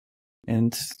issue,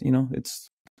 and it's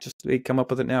just they come up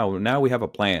with it now. Now we have a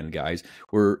plan, guys.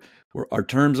 We're our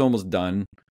term's almost done.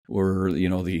 We're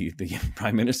the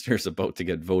prime minister is about to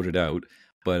get voted out,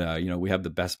 but we have the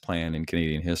best plan in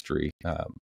Canadian history.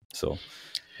 So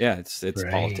yeah, it's right.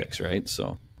 Politics, right?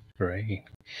 So right.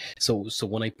 So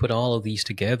when I put all of these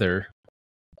together,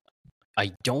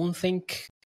 I don't think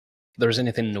there's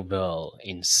anything novel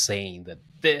in saying that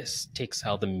this takes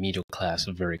out the middle class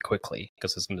very quickly,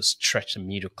 because it's going to stretch the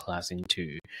middle class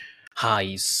into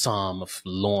high sum of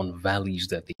loan values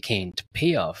that they can't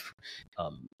pay off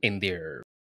in their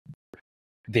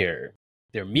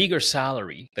meager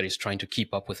salary that is trying to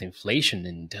keep up with inflation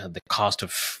and the cost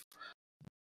of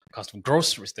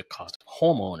groceries, the cost of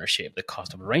home ownership, the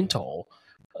cost of rental.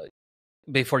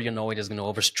 Before you know it, is going to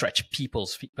overstretch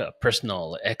people's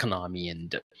personal economy,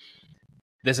 and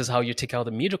this is how you take out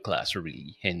the middle class,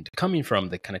 really. And coming from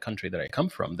the kind of country that I come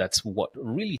from, that's what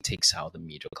really takes out the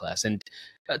middle class. And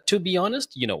to be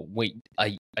honest,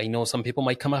 I know some people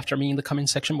might come after me in the comment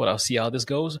section, but I'll see how this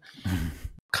goes.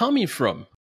 Coming from,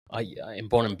 I am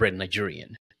born and bred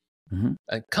Nigerian.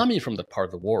 Coming from the part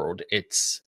of the world,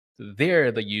 it's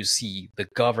there that you see the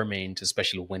government,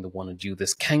 especially when they want to do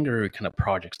this kangaroo kind of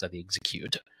projects that they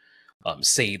execute.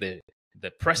 Say the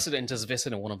president is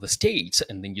visiting one of the states,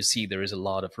 and then you see there is a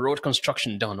lot of road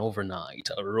construction done overnight,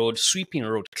 a road sweeping,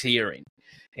 road clearing,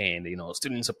 and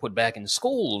students are put back in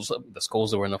schools, the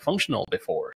schools that were not functional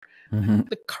before.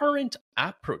 The current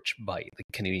approach by the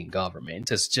Canadian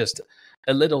government is just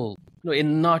a little, a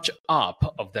notch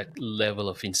up of that level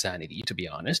of insanity, to be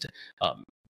honest,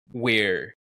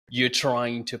 where you're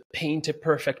trying to paint a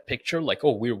perfect picture, like,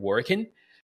 oh, we're working,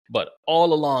 but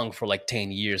all along for like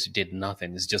 10 years, you did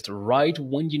nothing. It's just right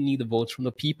when you need the votes from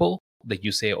the people that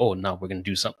you say, oh, now we're going to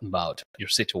do something about your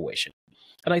situation.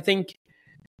 And I think,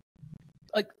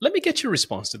 let me get your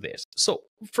response to this. So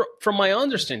from my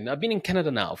understanding, I've been in Canada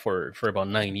now for about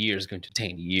 9 years, going to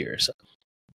 10 years.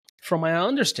 from my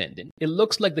understanding, it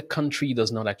looks like the country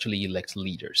does not actually elect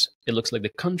leaders. It looks like the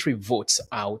country votes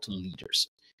out leaders.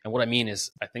 And what I mean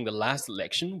is, I think the last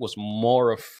election was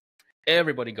more of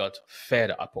everybody got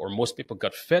fed up, or most people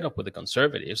got fed up with the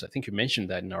conservatives. I think you mentioned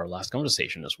that in our last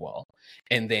conversation as well.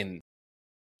 And then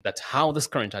that's how this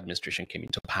current administration came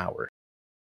into power.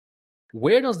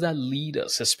 Where does that lead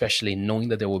us, especially knowing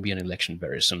that there will be an election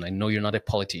very soon? I know you're not a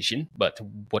politician, but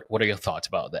what are your thoughts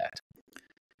about that?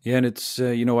 Yeah, and it's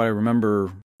you know, I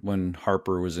remember when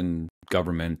Harper was in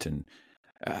government, and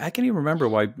I can't even remember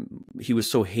why he was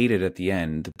so hated at the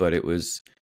end, but it was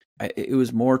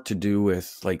more to do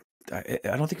with, like, I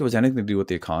don't think it was anything to do with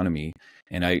the economy.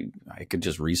 And I could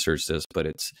just research this,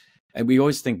 but and we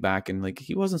always think back and, like,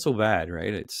 he wasn't so bad,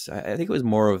 right? I think it was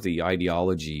more of the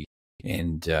ideology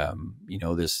and you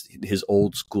know, his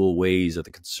old school ways, of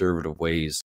the conservative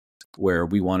ways, where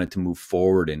we wanted to move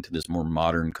forward into this more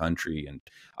modern country. And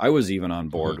I was even on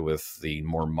board with the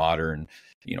more modern,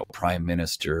 you know, prime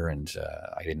minister. And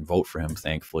I didn't vote for him,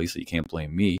 thankfully, so you can't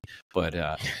blame me.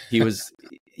 But he was,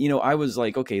 you know, I was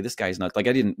like, okay, this guy's not, like,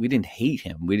 we didn't hate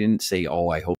him. We didn't say, oh,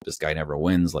 I hope this guy never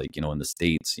wins. Like, you know, in the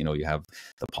States, you know, you have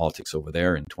the politics over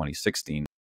there in 2016.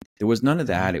 There was none of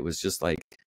that. It was just like,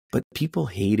 but people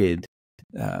hated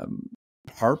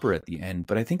Harper at the end.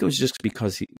 But I think it was just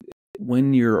because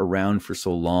when you're around for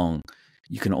so long,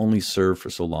 you can only serve for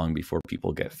so long before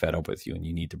people get fed up with you and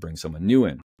you need to bring someone new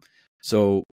in.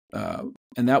 So, and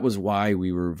that was why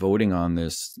we were voting on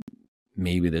this,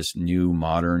 maybe this new,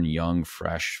 modern, young,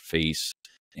 fresh face.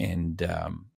 And,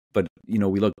 but, you know,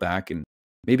 we look back and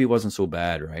maybe it wasn't so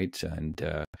bad, right?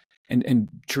 And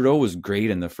Trudeau was great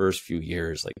in the first few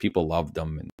years. Like, people loved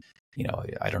him. And, you know,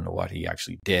 I don't know what he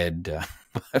actually did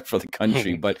for the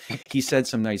country, but he said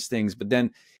some nice things. But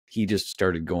then he just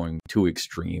started going too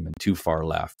extreme and too far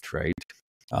left, right?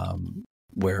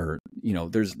 Where, you know,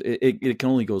 it can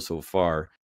only go so far.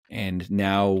 And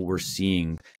now we're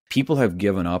seeing people have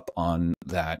given up on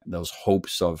those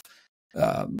hopes of,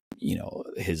 you know,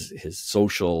 his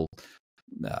social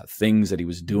things that he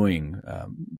was doing,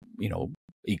 you know,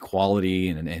 equality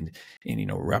and you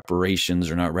know, reparations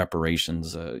or not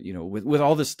reparations, you know, with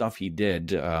all this stuff he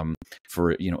did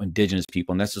for, you know, Indigenous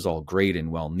people. And this is all great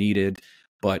and well needed,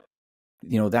 but,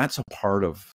 you know, that's a part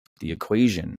of the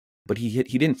equation. But he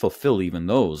didn't fulfill even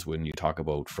those. When you talk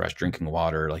about fresh drinking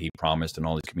water, like he promised in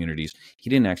all these communities, he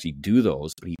didn't actually do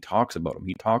those, but he talks about them.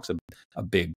 He talks a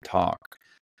big talk.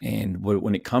 And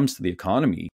when it comes to the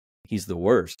economy, he's the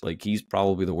worst. Like, he's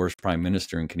probably the worst prime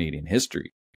minister in Canadian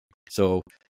history. So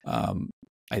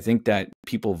I think that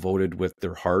people voted with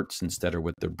their hearts instead of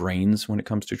with their brains when it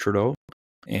comes to Trudeau.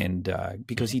 And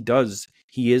because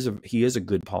he is a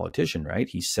good politician, right?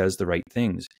 He says the right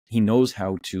things. He knows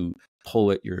how to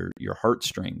pull at your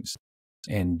heartstrings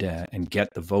and get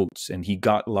the votes. And he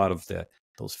got a lot of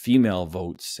those female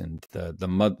votes and the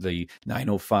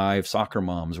 905 soccer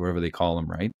moms, whatever they call them,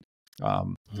 right?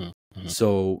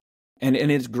 So and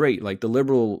it's great. Like, the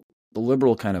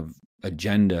liberal kind of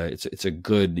agenda, it's a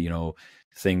good, you know,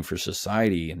 thing for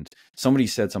society. And somebody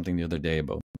said something the other day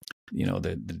about, you know,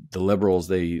 the liberals,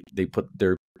 they put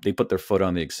their foot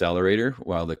on the accelerator,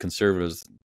 while the conservatives,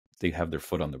 they have their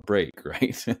foot on the brake,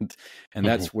 right? And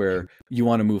that's where you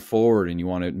want to move forward, and you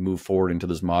want to move forward into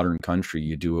this modern country.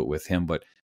 You do it with him, but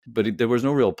there was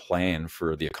no real plan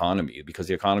for the economy, because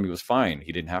the economy was fine.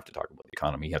 He didn't have to talk about the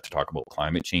economy. He had to talk about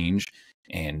climate change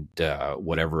and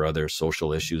whatever other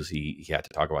social issues he had to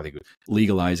talk about. I think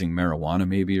legalizing marijuana,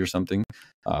 maybe, or something,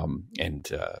 and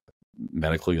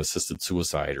medically assisted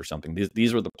suicide or something.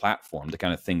 These were the platform, the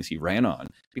kind of things he ran on,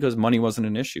 because money wasn't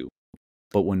an issue.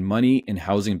 But when money and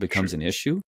housing becomes an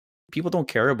issue, people don't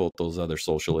care about those other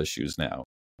social issues now.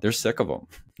 They're sick of them.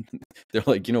 They're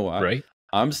like, you know what? Right?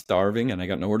 I'm starving and I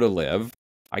got nowhere to live.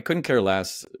 I couldn't care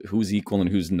less who's equal and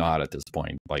who's not at this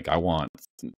point. Like, I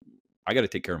got to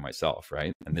take care of myself,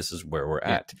 right? And this is where we're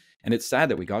at. And it's sad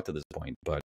that we got to this point,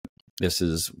 but this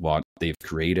is what they've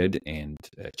created. And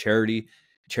charity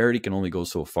can only go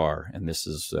so far. And this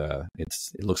is,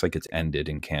 it looks like it's ended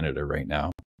in Canada right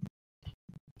now.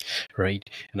 Right.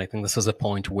 And I think this is a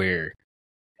point where,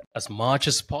 as much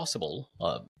as possible,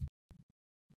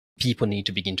 people need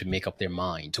to begin to make up their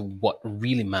mind to what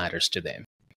really matters to them.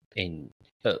 And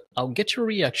I'll get your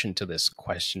reaction to this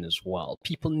question as well.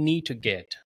 People need to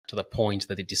get to the point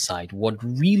that they decide what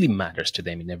really matters to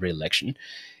them in every election.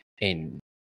 And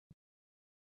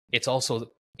it's also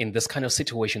in this kind of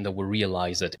situation that we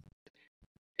realize that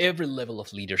every level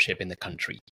of leadership in the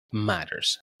country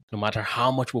matters. No matter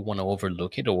how much we want to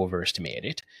overlook it or overestimate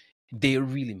it, they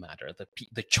really matter.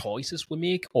 The choices we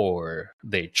make or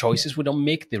the choices we don't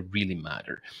make, they really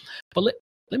matter. But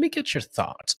let me get your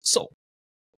thoughts. So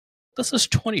this is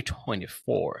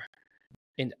 2024.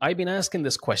 And I've been asking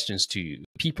these questions to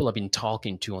people I've been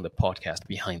talking to on the podcast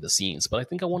behind the scenes, but I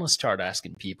think I want to start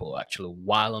asking people actually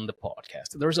while on the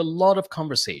podcast. There's a lot of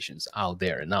conversations out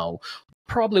there now,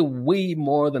 probably way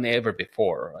more than ever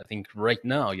before. I think right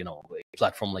now, a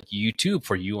platform like YouTube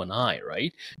for you and I,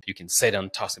 right? You can sit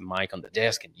and toss a mic on the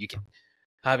desk and you can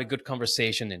have a good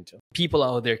conversation and people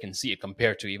out there can see it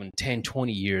compared to even 10,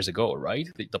 20 years ago, right?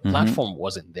 The platform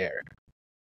wasn't there.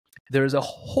 There's a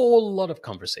whole lot of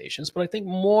conversations, but I think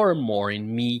more and more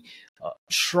in me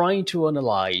trying to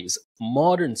analyze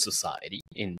modern society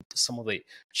and some of the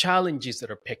challenges that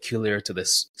are peculiar to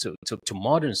this to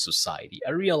modern society,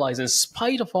 I realize in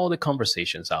spite of all the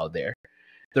conversations out there,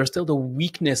 there's still the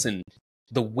weakness in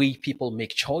the way people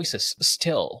make choices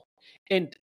still.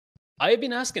 And I've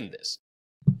been asking this.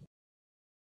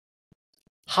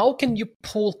 How can you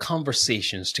pull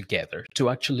conversations together to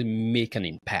actually make an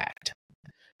impact?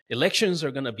 Elections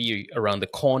are going to be around the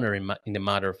corner in a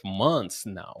matter of months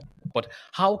now. But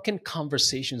how can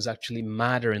conversations actually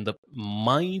matter in the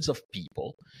minds of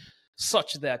people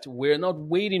such that we're not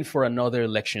waiting for another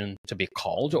election to be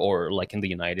called, or like in the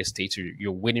United States,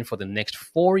 you're waiting for the next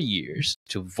 4 years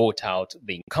to vote out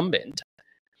the incumbent?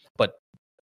 But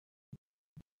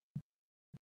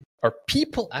are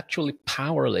people actually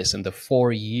powerless in the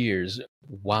 4 years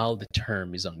while the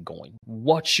term is ongoing?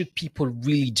 What should people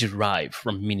really derive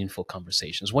from meaningful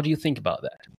conversations? What do you think about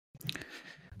that?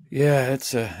 Yeah,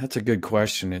 that's a good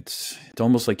question. It's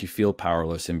almost like you feel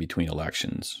powerless in between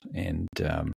elections, and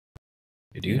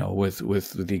You do?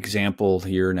 with the example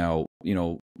here now,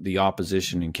 the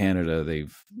opposition in Canada,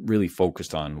 they've really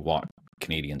focused on what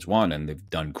Canadians want, and they've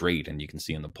done great, and you can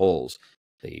see in the polls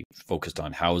they focused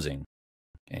on housing.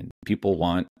 And people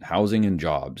want housing and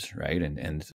jobs, right?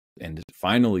 And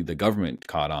finally, the government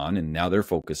caught on, and now they're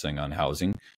focusing on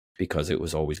housing because it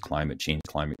was always climate change.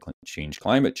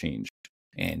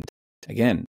 And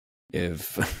again,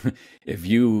 if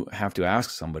you have to ask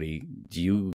somebody, do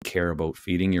you care about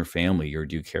feeding your family, or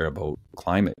do you care about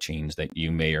climate change that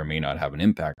you may or may not have an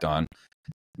impact on?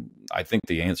 I think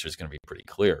the answer is going to be pretty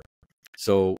clear.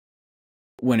 So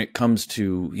when it comes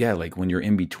to, like when you're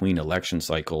in between election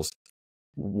cycles,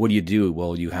 what do you do?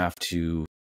 Well, you have to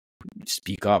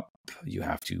speak up. You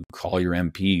have to call your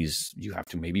MPs. You have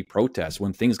to maybe protest.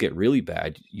 When things get really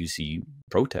bad, you see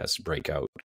protests break out.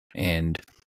 And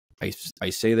I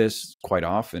say this quite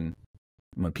often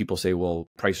when people say, well,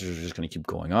 prices are just going to keep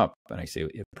going up. And I say,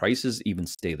 if prices even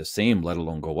stay the same, let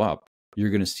alone go up, you're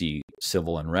going to see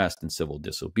civil unrest and civil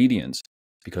disobedience,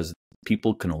 because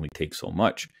people can only take so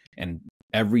much. And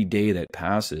every day that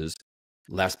passes,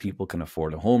 less people can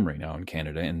afford a home right now in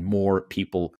Canada, and more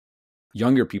people,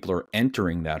 younger people, are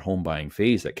entering that home buying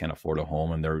phase that can't afford a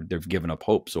home, and they've given up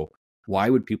hope. So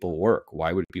why would people work?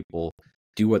 Why would people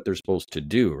do what they're supposed to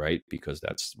do, right? Because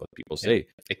that's what people say.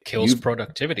 It kills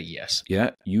productivity, yes.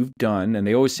 Yeah, you've done, and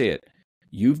they always say it,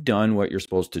 you've done what you're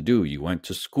supposed to do. You went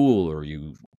to school, or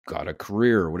you got a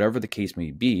career, or whatever the case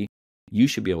may be. You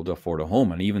should be able to afford a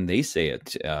home. And even they say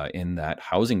it in that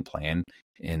housing plan,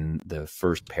 in the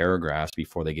first paragraphs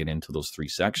before they get into those 3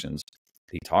 sections.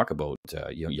 They talk about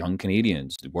young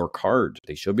Canadians work hard.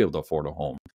 They should be able to afford a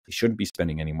home. They shouldn't be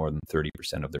spending any more than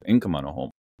 30% of their income on a home.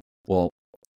 Well,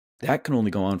 that can only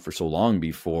go on for so long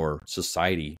before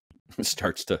society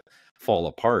starts to fall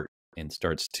apart and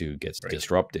starts to get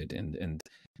disrupted. And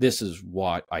this is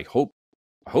what I hope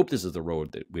this is the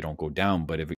road that we don't go down,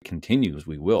 but if it continues,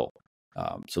 we will.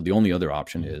 So the only other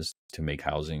option is to make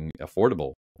housing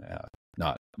affordable,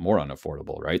 not more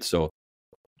unaffordable, right? So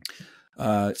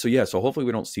hopefully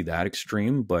we don't see that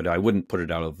extreme, but I wouldn't put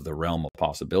it out of the realm of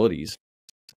possibilities.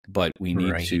 But we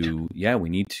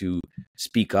need to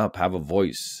speak up, have a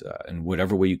voice in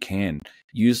whatever way you can.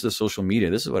 Use the social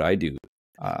media. This is what I do.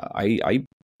 I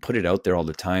put it out there all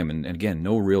the time. And again,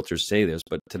 no realtors say this,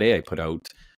 but today I put out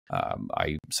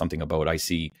something about, I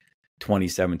see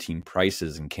 2017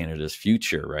 prices in Canada's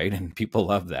future, right? And people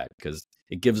love that because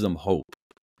it gives them hope.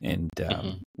 And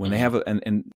when they have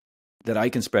and that I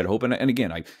can spread hope. And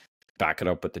again, I back it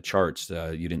up with the charts.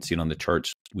 You didn't see it on the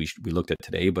charts we looked at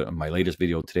today, but in my latest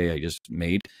video today I just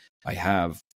made, I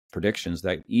have predictions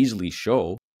that easily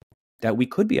show that we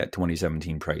could be at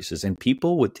 2017 prices, and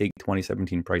people would take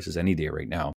 2017 prices any day right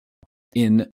now.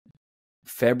 In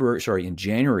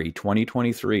January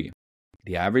 2023,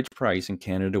 the average price in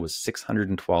Canada was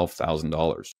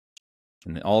 $612,000.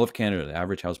 In all of Canada, the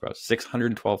average house price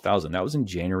 $612,000. That was in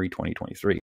January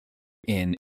 2023.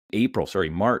 In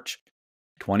March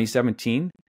 2017,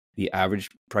 the average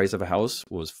price of a house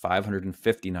was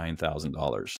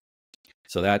 $559,000.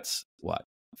 So that's what,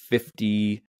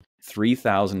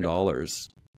 $53,000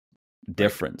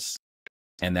 difference.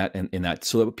 And that,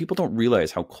 so that people don't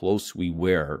realize how close we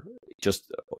were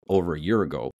just over a year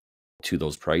ago to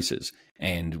those prices.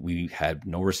 And we had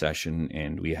no recession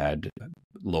and we had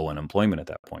low unemployment at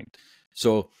that point.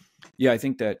 So yeah, I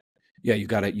think that, yeah, you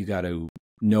gotta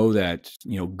know that,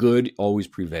 good always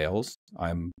prevails.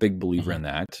 I'm a big believer in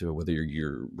that. Whether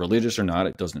you're religious or not,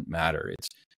 it doesn't matter. It's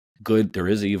good. There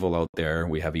is evil out there.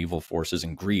 We have evil forces,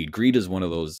 and greed is one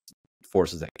of those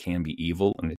forces that can be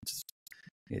evil, and it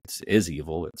is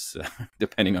evil. It's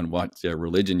depending on what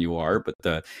religion you are, but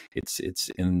it's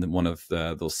in one of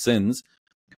those sins.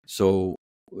 So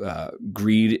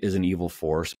greed is an evil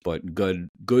force, but good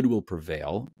will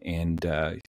prevail, and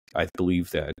I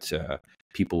believe that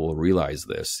people will realize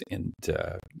this and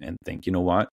think, you know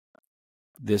what,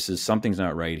 something's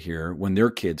not right here. When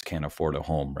their kids can't afford a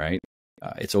home, right?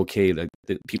 It's okay that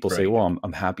people say, well,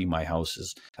 I'm happy my house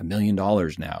is $1 million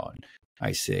now, and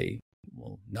I say,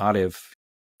 well, not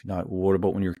what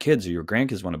about when your kids or your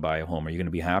grandkids want to buy a home? Are you going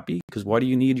to be happy? Because why do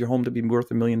you need your home to be worth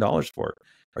 $1 million for?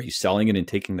 Are you selling it and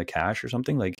taking the cash or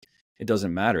something? Like, it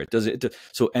doesn't matter.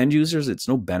 So end users, it's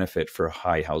no benefit for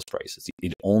high house prices.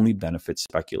 It only benefits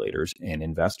speculators and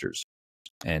investors.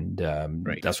 And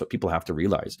that's what people have to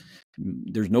realize.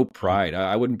 There's no pride.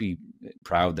 I wouldn't be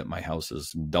proud that my house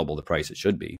is double the price it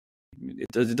should be.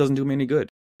 It doesn't do me any good.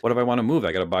 What if I want to move?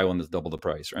 I got to buy one that's double the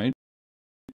price, right?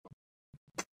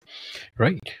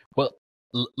 Right. Well,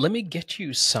 let me get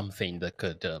you something that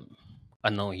could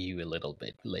annoy you a little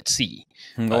bit. Let's see.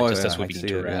 That's what we need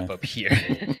to wrap up here.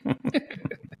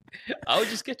 I'll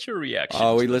just get your reaction.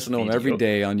 Oh, we listen to them every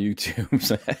day on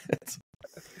YouTube.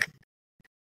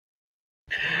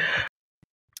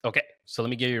 Okay, so let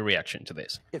me get your reaction to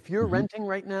this. If you're renting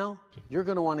right now, you're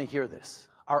going to want to hear this.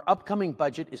 Our upcoming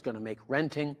budget is going to make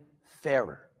renting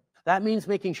fairer. That means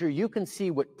making sure you can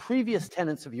see what previous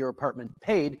tenants of your apartment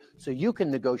paid so you can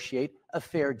negotiate a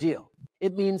fair deal.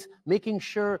 It means making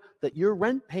sure that your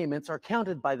rent payments are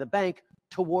counted by the bank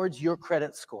towards your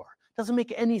credit score. It doesn't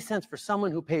make any sense for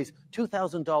someone who pays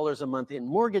 $2,000 a month in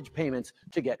mortgage payments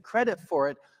to get credit for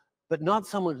it, but not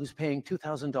someone who's paying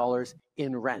 $2,000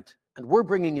 in rent. And we're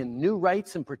bringing in new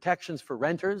rights and protections for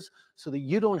renters so that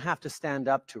you don't have to stand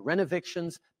up to rent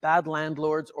evictions, bad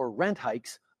landlords, or rent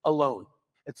hikes alone.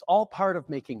 It's all part of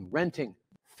making renting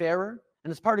fairer,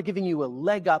 and it's part of giving you a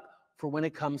leg up for when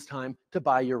it comes time to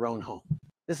buy your own home.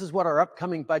 This is what our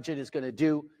upcoming budget is going to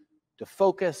do, to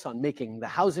focus on making the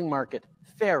housing market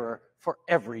fairer for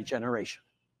every generation.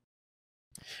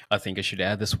 I think I should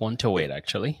add this one to it,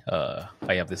 actually. I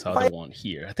have this other one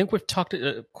here. I think we've talked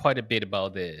quite a bit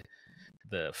about the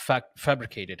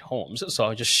fabricated homes. So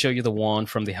I'll just show you the one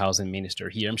from the housing minister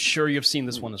here. I'm sure you've seen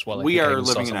this one as well. We are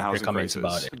living in a housing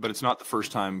crisis, but it's not the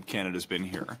first time Canada's been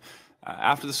here.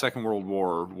 After the Second World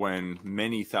War, when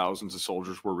many thousands of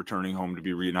soldiers were returning home to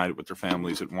be reunited with their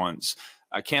families at once,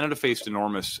 Canada faced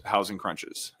enormous housing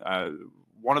crunches.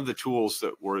 One of the tools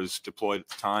that was deployed at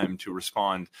the time to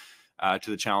respond to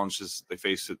the challenges they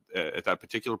faced at that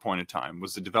particular point in time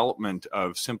was the development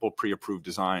of simple pre-approved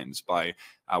designs by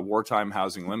Wartime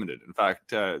Housing Limited. In fact,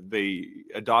 they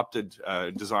adopted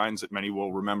designs that many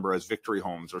will remember as victory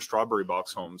homes or strawberry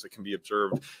box homes that can be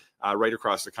observed right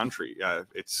across the country.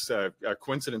 It's a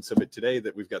coincidence of it today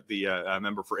that we've got the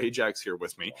member for Ajax here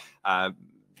with me.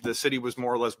 The city was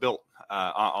more or less built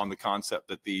on the concept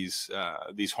that these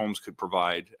homes could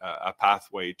provide a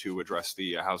pathway to address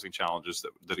the housing challenges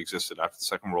that existed after the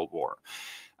Second World War.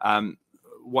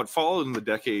 What followed in the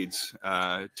decades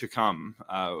to come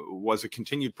was a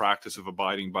continued practice of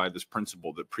abiding by this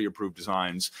principle that pre-approved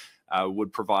designs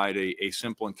would provide a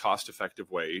simple and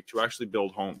cost-effective way to actually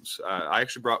build homes. I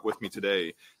actually brought with me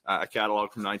today a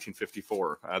catalog from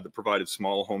 1954 that provided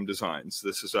small home designs.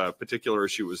 This is a particular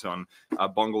issue was on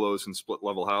bungalows and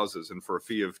split-level houses, and for a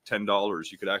fee of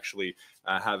 $10, you could actually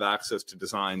have access to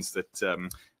designs that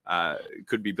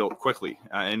could be built quickly.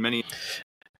 And many.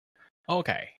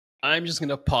 Okay. I'm just going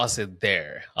to pause it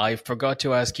there. I forgot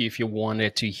to ask you if you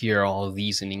wanted to hear all of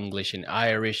these in English, in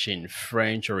Irish, in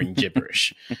French, or in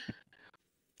gibberish.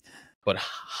 But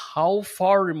how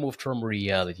far removed from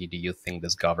reality do you think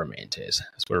this government is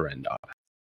as we end up?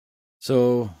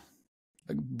 So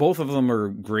both of them are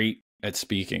great at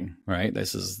speaking, right?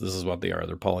 This is what they are.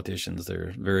 They're politicians.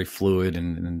 They're very fluid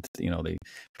and they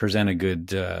present a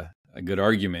good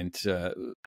argument,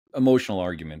 emotional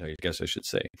argument, I guess I should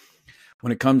say.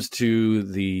 When it comes to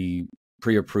the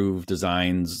pre-approved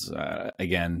designs,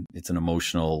 again, it's an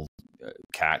emotional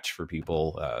catch for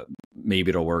people. Maybe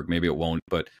it'll work, maybe it won't,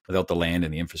 but without the land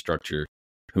and the infrastructure,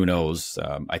 who knows?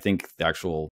 I think the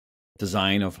actual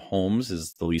design of homes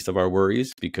is the least of our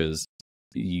worries, because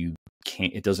you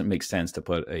can't, it doesn't make sense to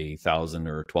put 1,000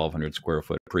 or 1,200 square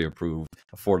foot pre-approved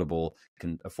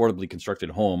affordably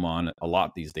constructed home on a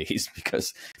lot these days,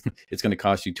 because it's going to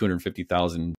cost you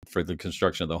 $250,000 for the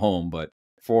construction of the home, but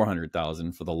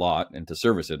 $400,000 for the lot and to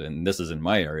service it. And this is in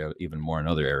my area, even more in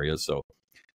other areas. So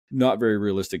not very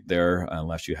realistic there,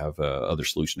 unless you have other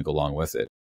solution to go along with it.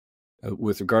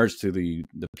 With regards to the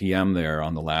PM there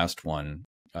on the last one,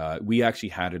 we actually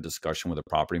had a discussion with the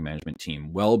property management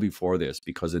team well before this,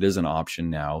 because it is an option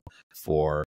now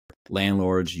for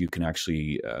landlords. You can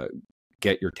actually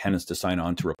get your tenants to sign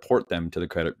on to report them to the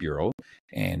credit bureau,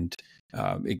 and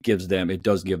it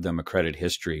does give them a credit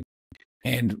history.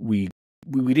 And we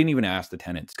didn't even ask the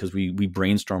tenants, because we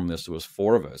brainstormed this. It was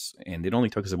 4 of us, and it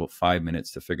only took us about 5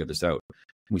 minutes to figure this out.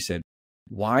 We said,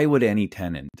 why would any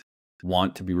tenant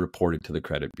want to be reported to the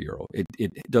credit bureau?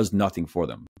 It does nothing for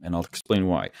them, and I'll explain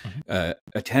why. A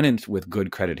tenant with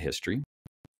good credit history,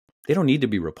 they don't need to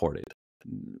be reported.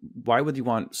 Why would you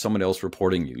want someone else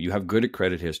reporting you? You have good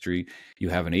credit history, you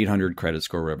have an 800 credit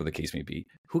score, whatever the case may be.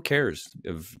 Who cares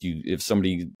if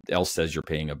somebody else says you're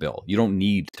paying a bill? You don't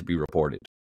need to be reported.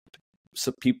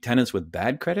 So tenants with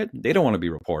bad credit, they don't want to be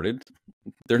reported.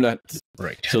 They're not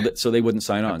right. So they wouldn't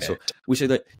sign on. So we say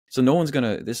that. So no one's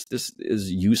gonna. This is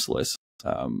useless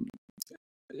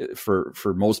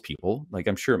for most people. Like,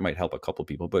 I'm sure it might help a couple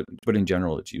people, but in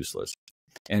general, it's useless.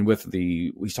 And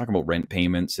we talk about rent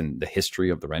payments and the history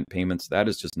of the rent payments. That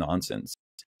is just nonsense.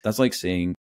 That's like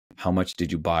saying, how much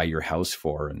did you buy your house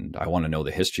for? And I want to know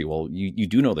the history. Well, you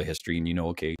do know the history, and you know,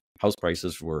 okay, house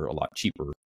prices were a lot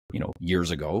cheaper,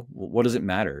 years ago. Well, what does it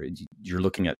matter? You're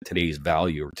looking at today's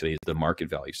value, or the market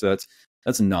value. So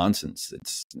that's nonsense.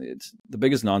 It's the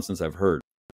biggest nonsense I've heard.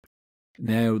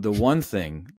 Now, the one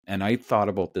thing, and I thought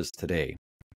about this today,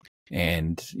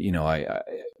 and I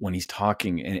when he's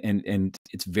talking, and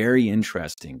it's very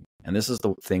interesting, and this is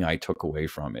the thing I took away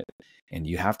from it. And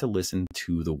you have to listen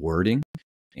to the wording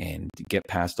and get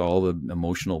past all the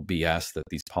emotional BS that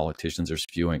these politicians are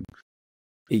spewing.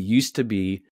 It used to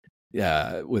be,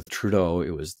 with Trudeau,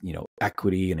 it was,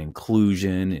 equity and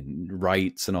inclusion and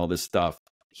rights and all this stuff.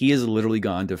 He has literally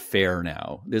gone to fair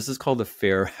now. This is called the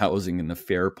fair housing and the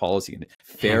fair policy, and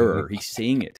fairer. He's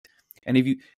saying it.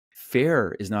 And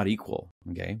fair is not equal.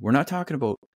 Okay. We're not talking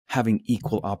about having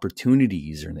equal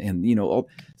opportunities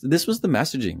this was the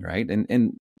messaging, right?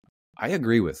 And I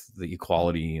agree with the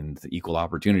equality and the equal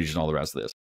opportunities and all the rest of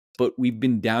this, but we've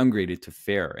been downgraded to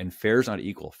fair, and fair is not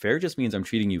equal. Fair just means I'm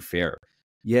treating you fair.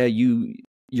 Yeah,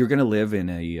 you're going to live in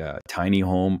a tiny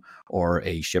home or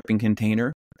a shipping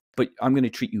container, but I'm going to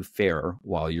treat you fair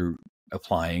while you're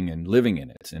applying and living in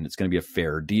it, and it's going to be a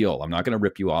fair deal. I'm not going to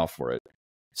rip you off for it.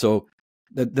 So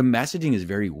the messaging is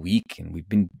very weak, and we've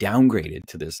been downgraded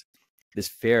to this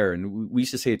fair. And we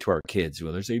used to say it to our kids.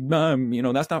 Well, they say, Mom,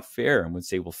 that's not fair. And we'd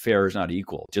say, well, fair is not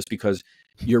equal. Just because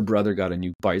your brother got a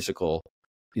new bicycle,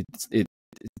 it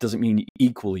doesn't mean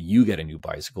equally you get a new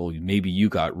bicycle. Maybe you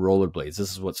got rollerblades.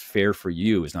 This is what's fair for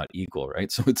you is not equal,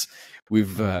 right? So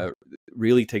we've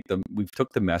really took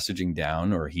the messaging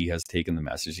down, or he has taken the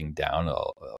messaging down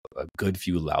a good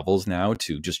few levels now,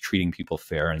 to just treating people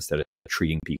fair instead of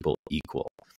treating people equal.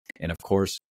 And of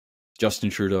course, Justin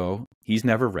Trudeau, he's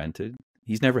never rented.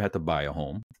 He's never had to buy a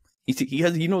home.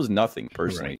 He knows nothing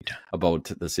personally about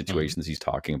the situations he's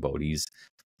talking about. He's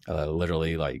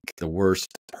literally like the worst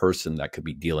person that could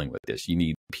be dealing with this. You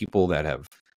need people that have,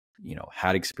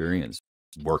 had experience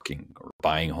working or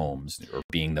buying homes or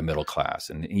being the middle class.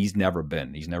 And he's never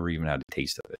even had a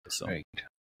taste of it. So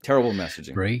terrible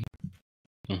messaging. Right.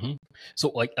 Mm-hmm.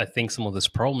 So I think some of these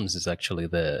problems is actually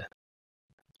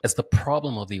it's the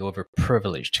problem of the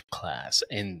overprivileged class.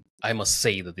 And I must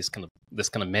say that this kind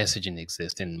of messaging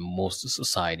exists in most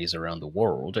societies around the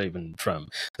world, even from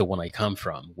the one I come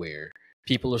from, where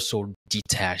people are so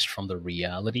detached from the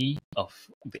reality of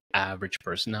the average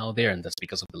person out there, and that's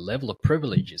because of the level of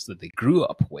privileges that they grew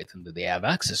up with and that they have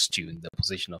access to, in the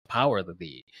position of power that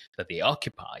they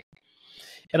occupy.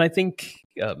 And I think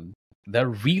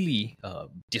that really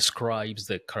describes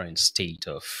the current state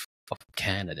of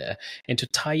Canada. And to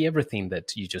tie everything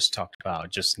that you just talked about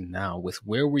just now with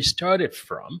where we started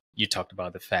from, you talked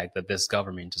about the fact that this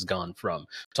government has gone from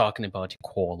talking about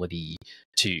equality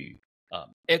to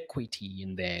equity,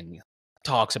 and then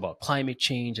talks about climate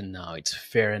change, and now it's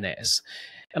fairness.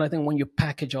 And I think when you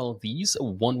package all of these,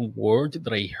 one word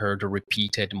that I heard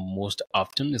repeated most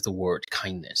often is the word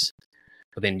kindness.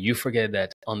 But then you forget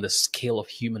that on the scale of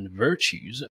human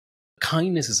virtues,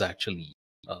 kindness is actually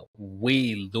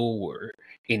way lower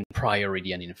in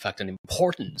priority and in fact an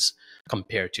importance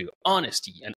compared to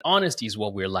honesty. And honesty is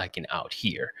what we're lacking out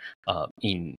here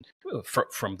from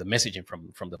the messaging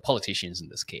from the politicians in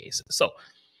this case. So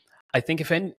I think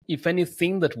if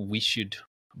anything that we should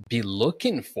be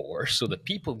looking for so that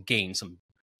people gain some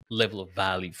level of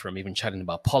value from even chatting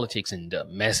about politics and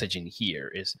messaging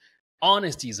here is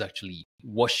honesty is actually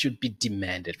what should be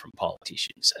demanded from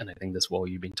politicians. And I think that's what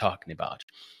you've been talking about.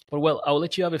 But well, I'll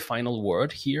let you have a final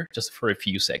word here just for a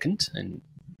few seconds. And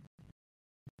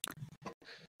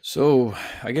so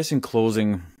I guess in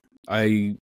closing,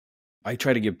 I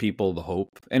try to give people the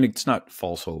hope, and it's not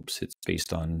false hopes. It's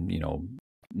based on,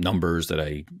 numbers that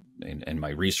and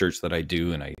my research that I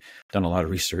do. And I've done a lot of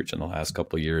research in the last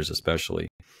couple of years, especially.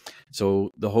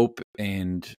 So the hope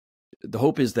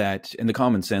is that, and the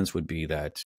common sense would be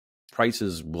that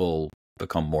prices will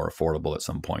become more affordable at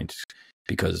some point,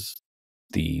 because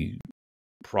the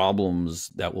problems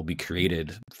that will be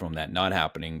created from that not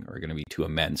happening are going to be too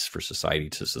immense for society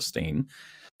to sustain.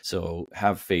 So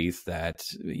have faith that,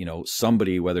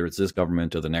 somebody, whether it's this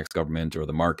government or the next government or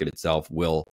the market itself,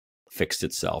 will fix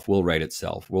itself, will right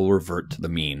itself, will revert to the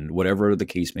mean, whatever the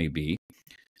case may be.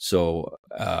 So,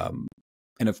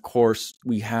 and of course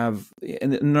we have,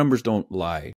 and the numbers don't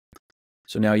lie.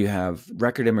 So now you have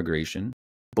record immigration,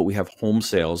 but we have home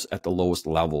sales at the lowest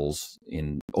levels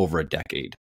in over a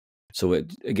decade. So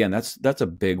again, that's a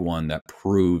big one that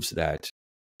proves that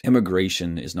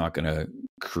immigration is not going to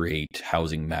create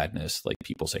housing madness, like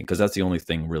people saying, because that's the only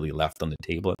thing really left on the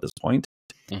table at this point.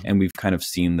 Mm-hmm. And we've kind of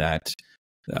seen that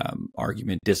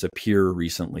argument disappear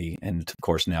recently. And of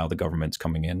course, now the government's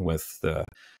coming in with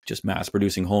just mass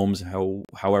producing homes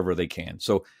however they can.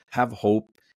 So have hope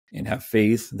and have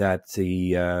faith that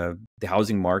the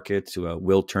housing market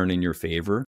will turn in your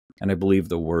favor. And I believe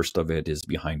the worst of it is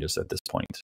behind us at this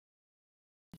point.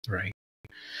 Right.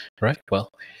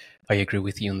 Well, I agree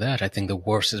with you on that. I think the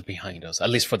worst is behind us, at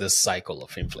least for this cycle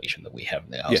of inflation that we have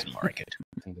in the housing market.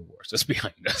 I think the worst is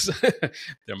behind us.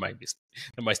 There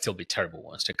might still be terrible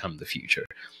ones to come in the future.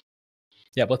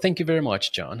 Yeah, but thank you very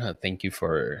much, John. Thank you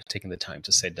for taking the time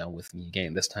to sit down with me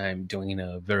again, this time doing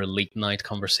a very late night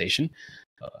conversation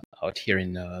out here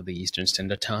in the Eastern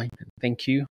Standard Time. And thank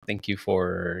you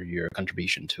for your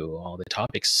contribution to all the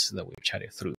topics that we've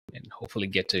chatted through, and hopefully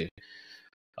get to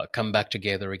come back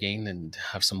together again and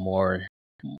have some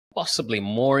possibly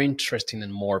more interesting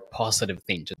and more positive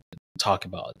things to talk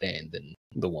about than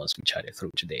the ones we chatted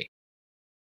through today.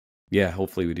 Yeah,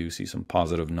 hopefully we do see some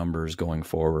positive numbers going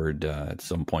forward at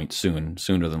some point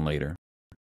sooner than later.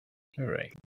 All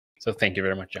right. So thank you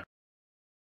very much, John.